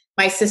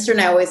my sister and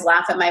I always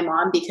laugh at my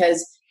mom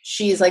because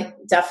she's like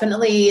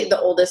definitely the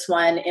oldest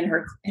one in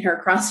her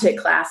CrossFit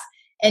class.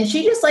 And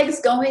she just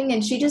likes going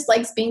and she just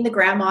likes being the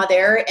grandma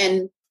there.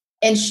 And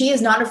she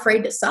is not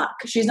afraid to suck.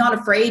 She's not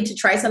afraid to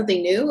try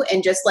something new.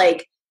 And just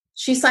like,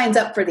 she signs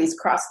up for these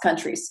cross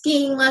country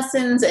skiing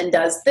lessons and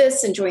does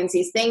this and joins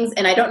these things.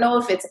 And I don't know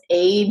if it's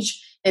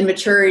age and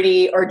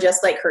maturity or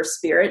just like her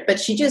spirit, but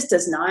she just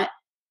does not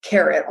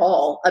care at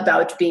all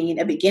about being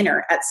a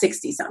beginner at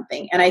 60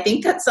 something. And I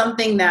think that's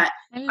something that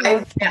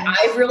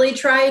I've really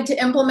tried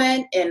to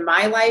implement in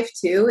my life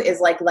too,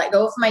 is like let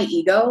go of my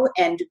ego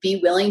and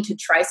be willing to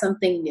try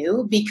something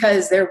new,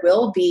 because there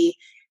will be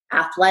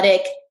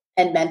athletic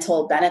and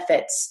mental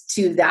benefits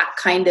to that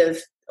kind of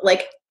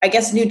like, I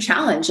guess, new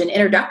challenge and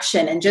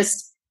introduction and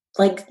just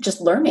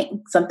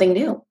learning something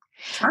new.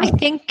 I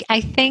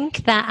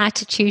think that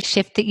attitude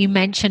shift that you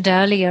mentioned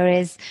earlier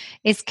is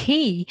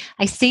key.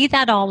 I see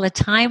that all the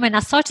time, and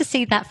I sort of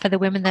see that for the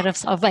women that have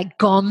sort of like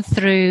gone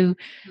through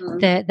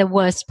the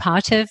worst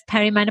part of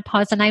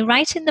perimenopause. And I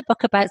write in the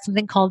book about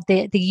something called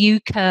the U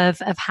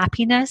curve of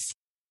happiness.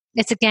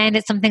 It's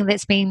something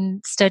that's been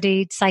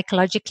studied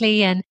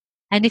psychologically,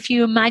 and if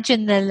you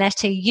imagine the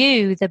letter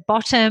U, the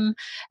bottom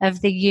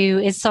of the U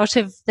is sort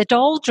of the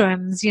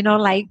doldrums,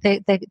 like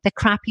the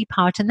crappy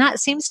part. And that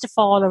seems to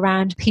fall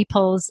around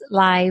people's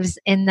lives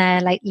in their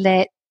like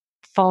late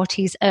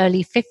 40s,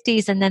 early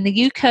 50s. And then the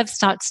U curve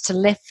starts to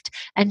lift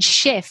and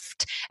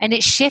shift. And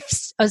it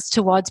shifts us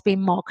towards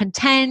being more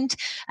content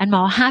and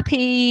more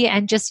happy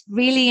and just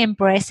really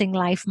embracing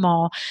life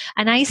more.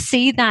 And I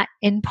see that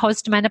in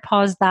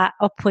postmenopause, that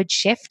upward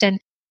shift. And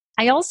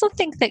I also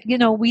think that,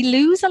 we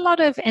lose a lot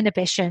of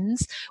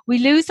inhibitions. We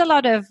lose a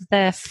lot of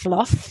the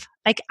fluff.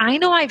 Like I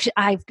know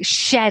I've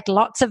shed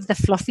lots of the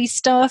fluffy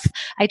stuff.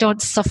 I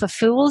don't suffer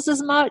fools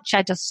as much.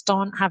 I just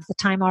don't have the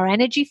time or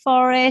energy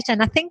for it.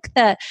 And I think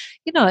that,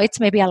 it's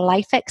maybe a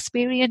life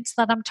experience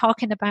that I'm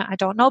talking about. I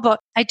don't know, but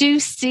I do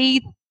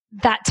see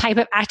that type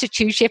of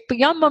attitude shift. But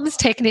your mum's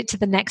taken it to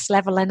the next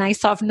level, and I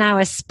sort of now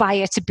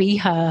aspire to be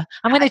her.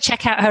 I'm going to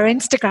check out her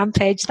Instagram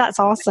page. That's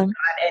awesome.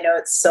 God, I know,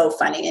 it's so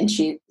funny, and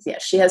she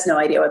has no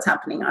idea what's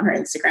happening on her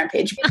Instagram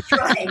page. But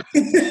trying.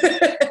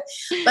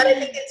 But I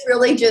think it's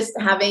really just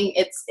having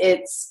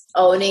it's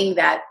owning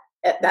that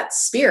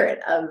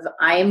spirit of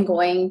I am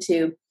going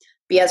to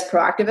be as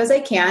proactive as I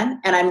can,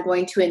 and I'm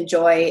going to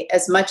enjoy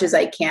as much as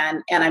I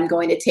can, and I'm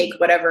going to take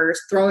whatever's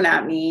thrown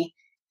at me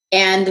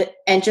and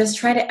just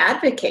try to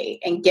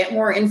advocate and get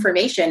more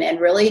information and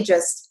really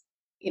just,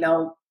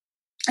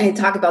 I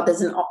talk about this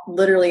in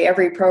literally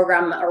every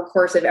program or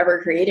course I've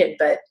ever created,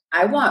 but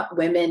I want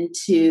women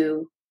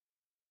to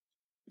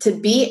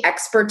be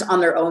experts on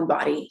their own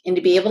body and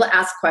to be able to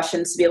ask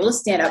questions, to be able to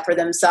stand up for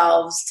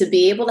themselves, to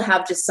be able to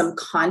have just some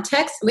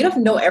context. We don't have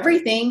to know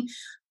everything,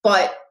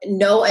 but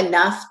know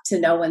enough to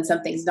know when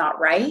something's not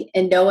right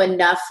and know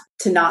enough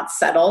to not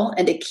settle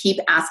and to keep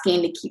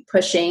asking, to keep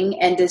pushing,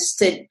 and just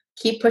to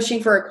keep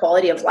pushing for a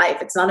quality of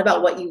life. It's not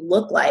about what you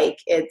look like.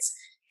 It's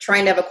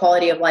trying to have a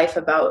quality of life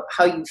about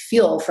how you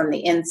feel from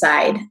the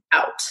inside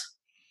out.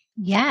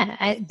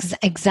 Yeah,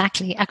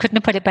 exactly. I couldn't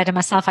have put it better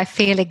myself. I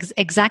feel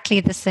exactly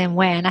the same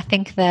way. And I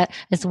think that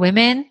as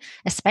women,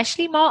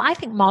 especially more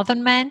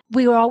than men,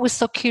 we were always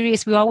so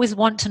curious. We always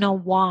want to know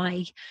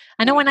why.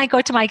 I know when I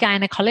go to my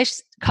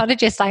gynecologist,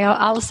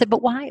 I'll say,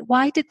 but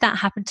why did that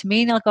happen to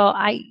me? And they'll go,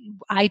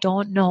 I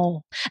don't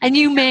know. And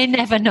you may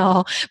never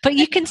know, but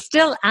you can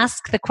still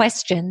ask the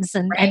questions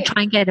and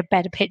try and get a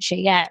better picture.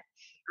 Yeah.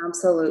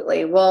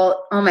 Absolutely.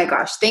 Well, oh my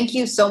gosh, thank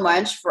you so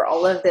much for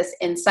all of this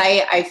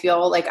insight. I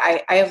feel like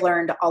I have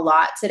learned a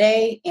lot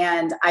today,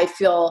 and I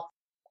feel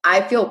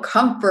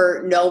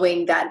comfort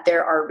knowing that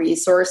there are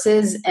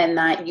resources and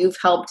that you've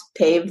helped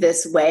pave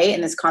this way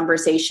in this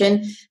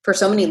conversation for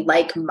so many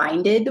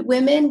like-minded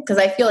women, because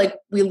I feel like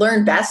we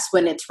learn best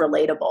when it's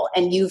relatable,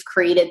 and you've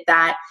created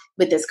that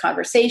with this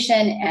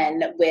conversation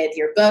and with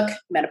your book,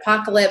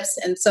 Menopocalypse.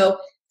 And so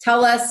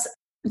tell us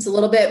it's a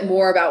little bit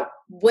more about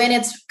when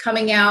it's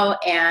coming out.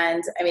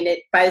 And I mean,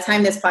 by the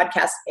time this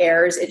podcast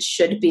airs, it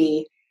should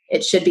be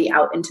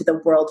out into the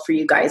world for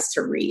you guys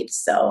to read.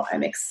 So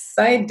I'm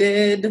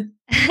excited.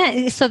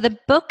 So the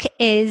book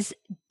is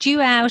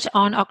due out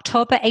on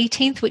October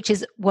 18th, which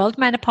is World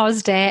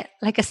Menopause Day.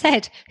 Like I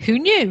said, who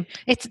knew?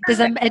 There's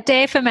a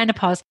day for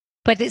menopause,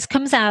 but it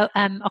comes out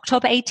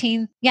October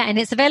 18th. Yeah, and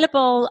it's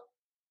available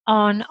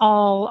on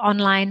all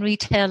online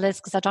retailers,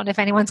 because I don't know if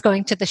anyone's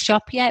going to the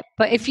shop yet.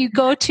 But if you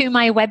go to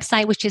my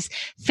website, which is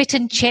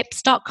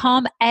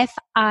fitandchips.com,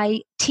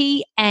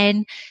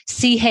 FITNCHIPS,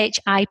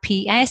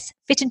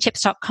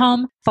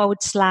 fitandchips.com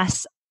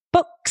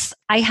books,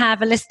 I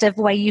have a list of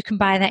where you can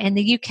buy that in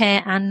the UK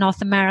and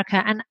North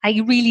America. And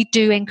I really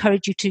do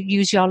encourage you to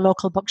use your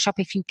local bookshop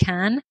if you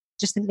can.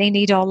 Just think they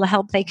need all the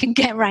help they can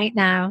get right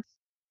now.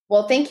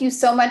 Well, thank you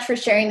so much for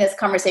sharing this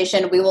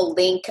conversation. We will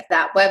link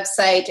that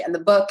website and the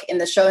book in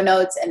the show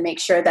notes and make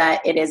sure that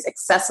it is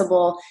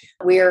accessible.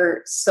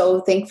 We're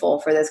so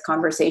thankful for this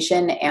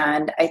conversation,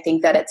 and I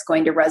think that it's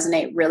going to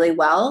resonate really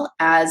well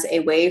as a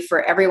way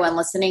for everyone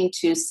listening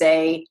to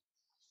say,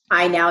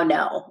 I now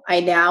know. I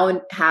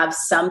now have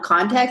some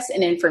context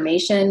and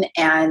information,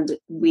 and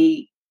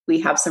we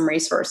have some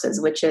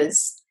resources, which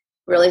is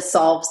really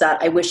solves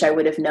that I wish I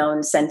would have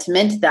known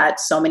sentiment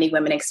that so many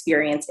women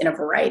experience in a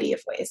variety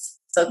of ways.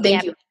 So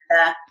thank you for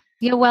that.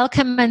 You're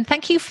welcome. And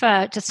thank you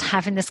for just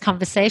having this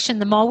conversation.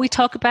 The more we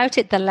talk about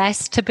it, the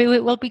less taboo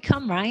it will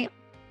become, right?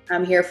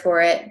 I'm here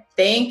for it.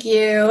 Thank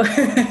you.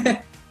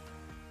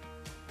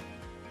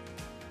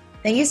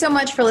 Thank you so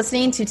much for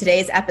listening to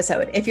today's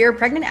episode. If you're a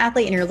pregnant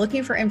athlete and you're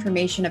looking for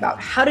information about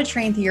how to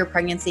train through your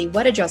pregnancy,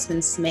 what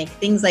adjustments to make,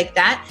 things like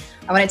that,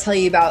 I want to tell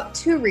you about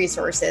 2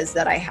 resources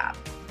that I have.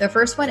 The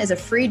first one is a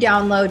free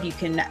download. You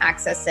can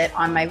access it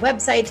on my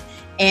website,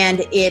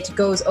 and it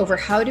goes over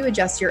how to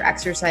adjust your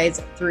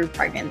exercise through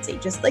pregnancy,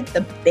 just like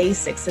the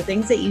basics, the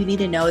things that you need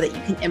to know that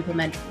you can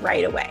implement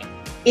right away.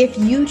 If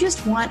you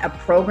just want a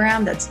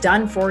program that's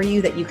done for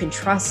you, that you can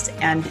trust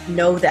and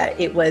know that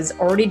it was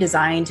already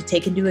designed to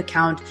take into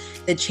account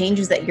the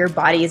changes that your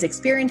body is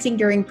experiencing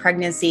during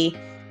pregnancy,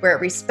 where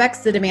it respects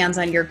the demands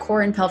on your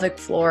core and pelvic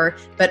floor,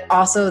 but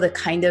also the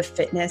kind of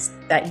fitness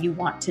that you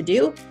want to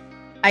do,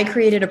 I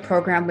created a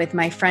program with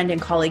my friend and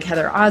colleague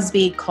Heather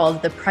Osby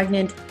called the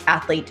Pregnant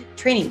Athlete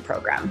Training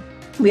Program.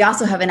 We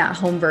also have an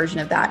at-home version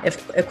of that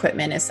if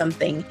equipment is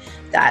something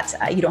that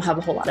you don't have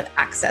a whole lot of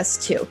access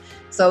to.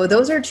 So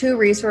those are 2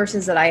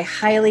 resources that I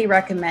highly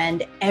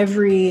recommend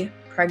every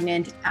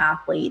pregnant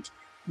athlete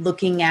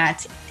looking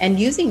at and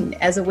using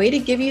as a way to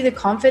give you the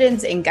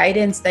confidence and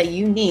guidance that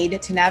you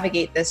need to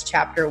navigate this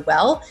chapter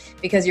well,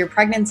 because your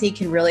pregnancy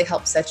can really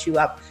help set you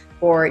up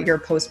for your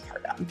postpartum.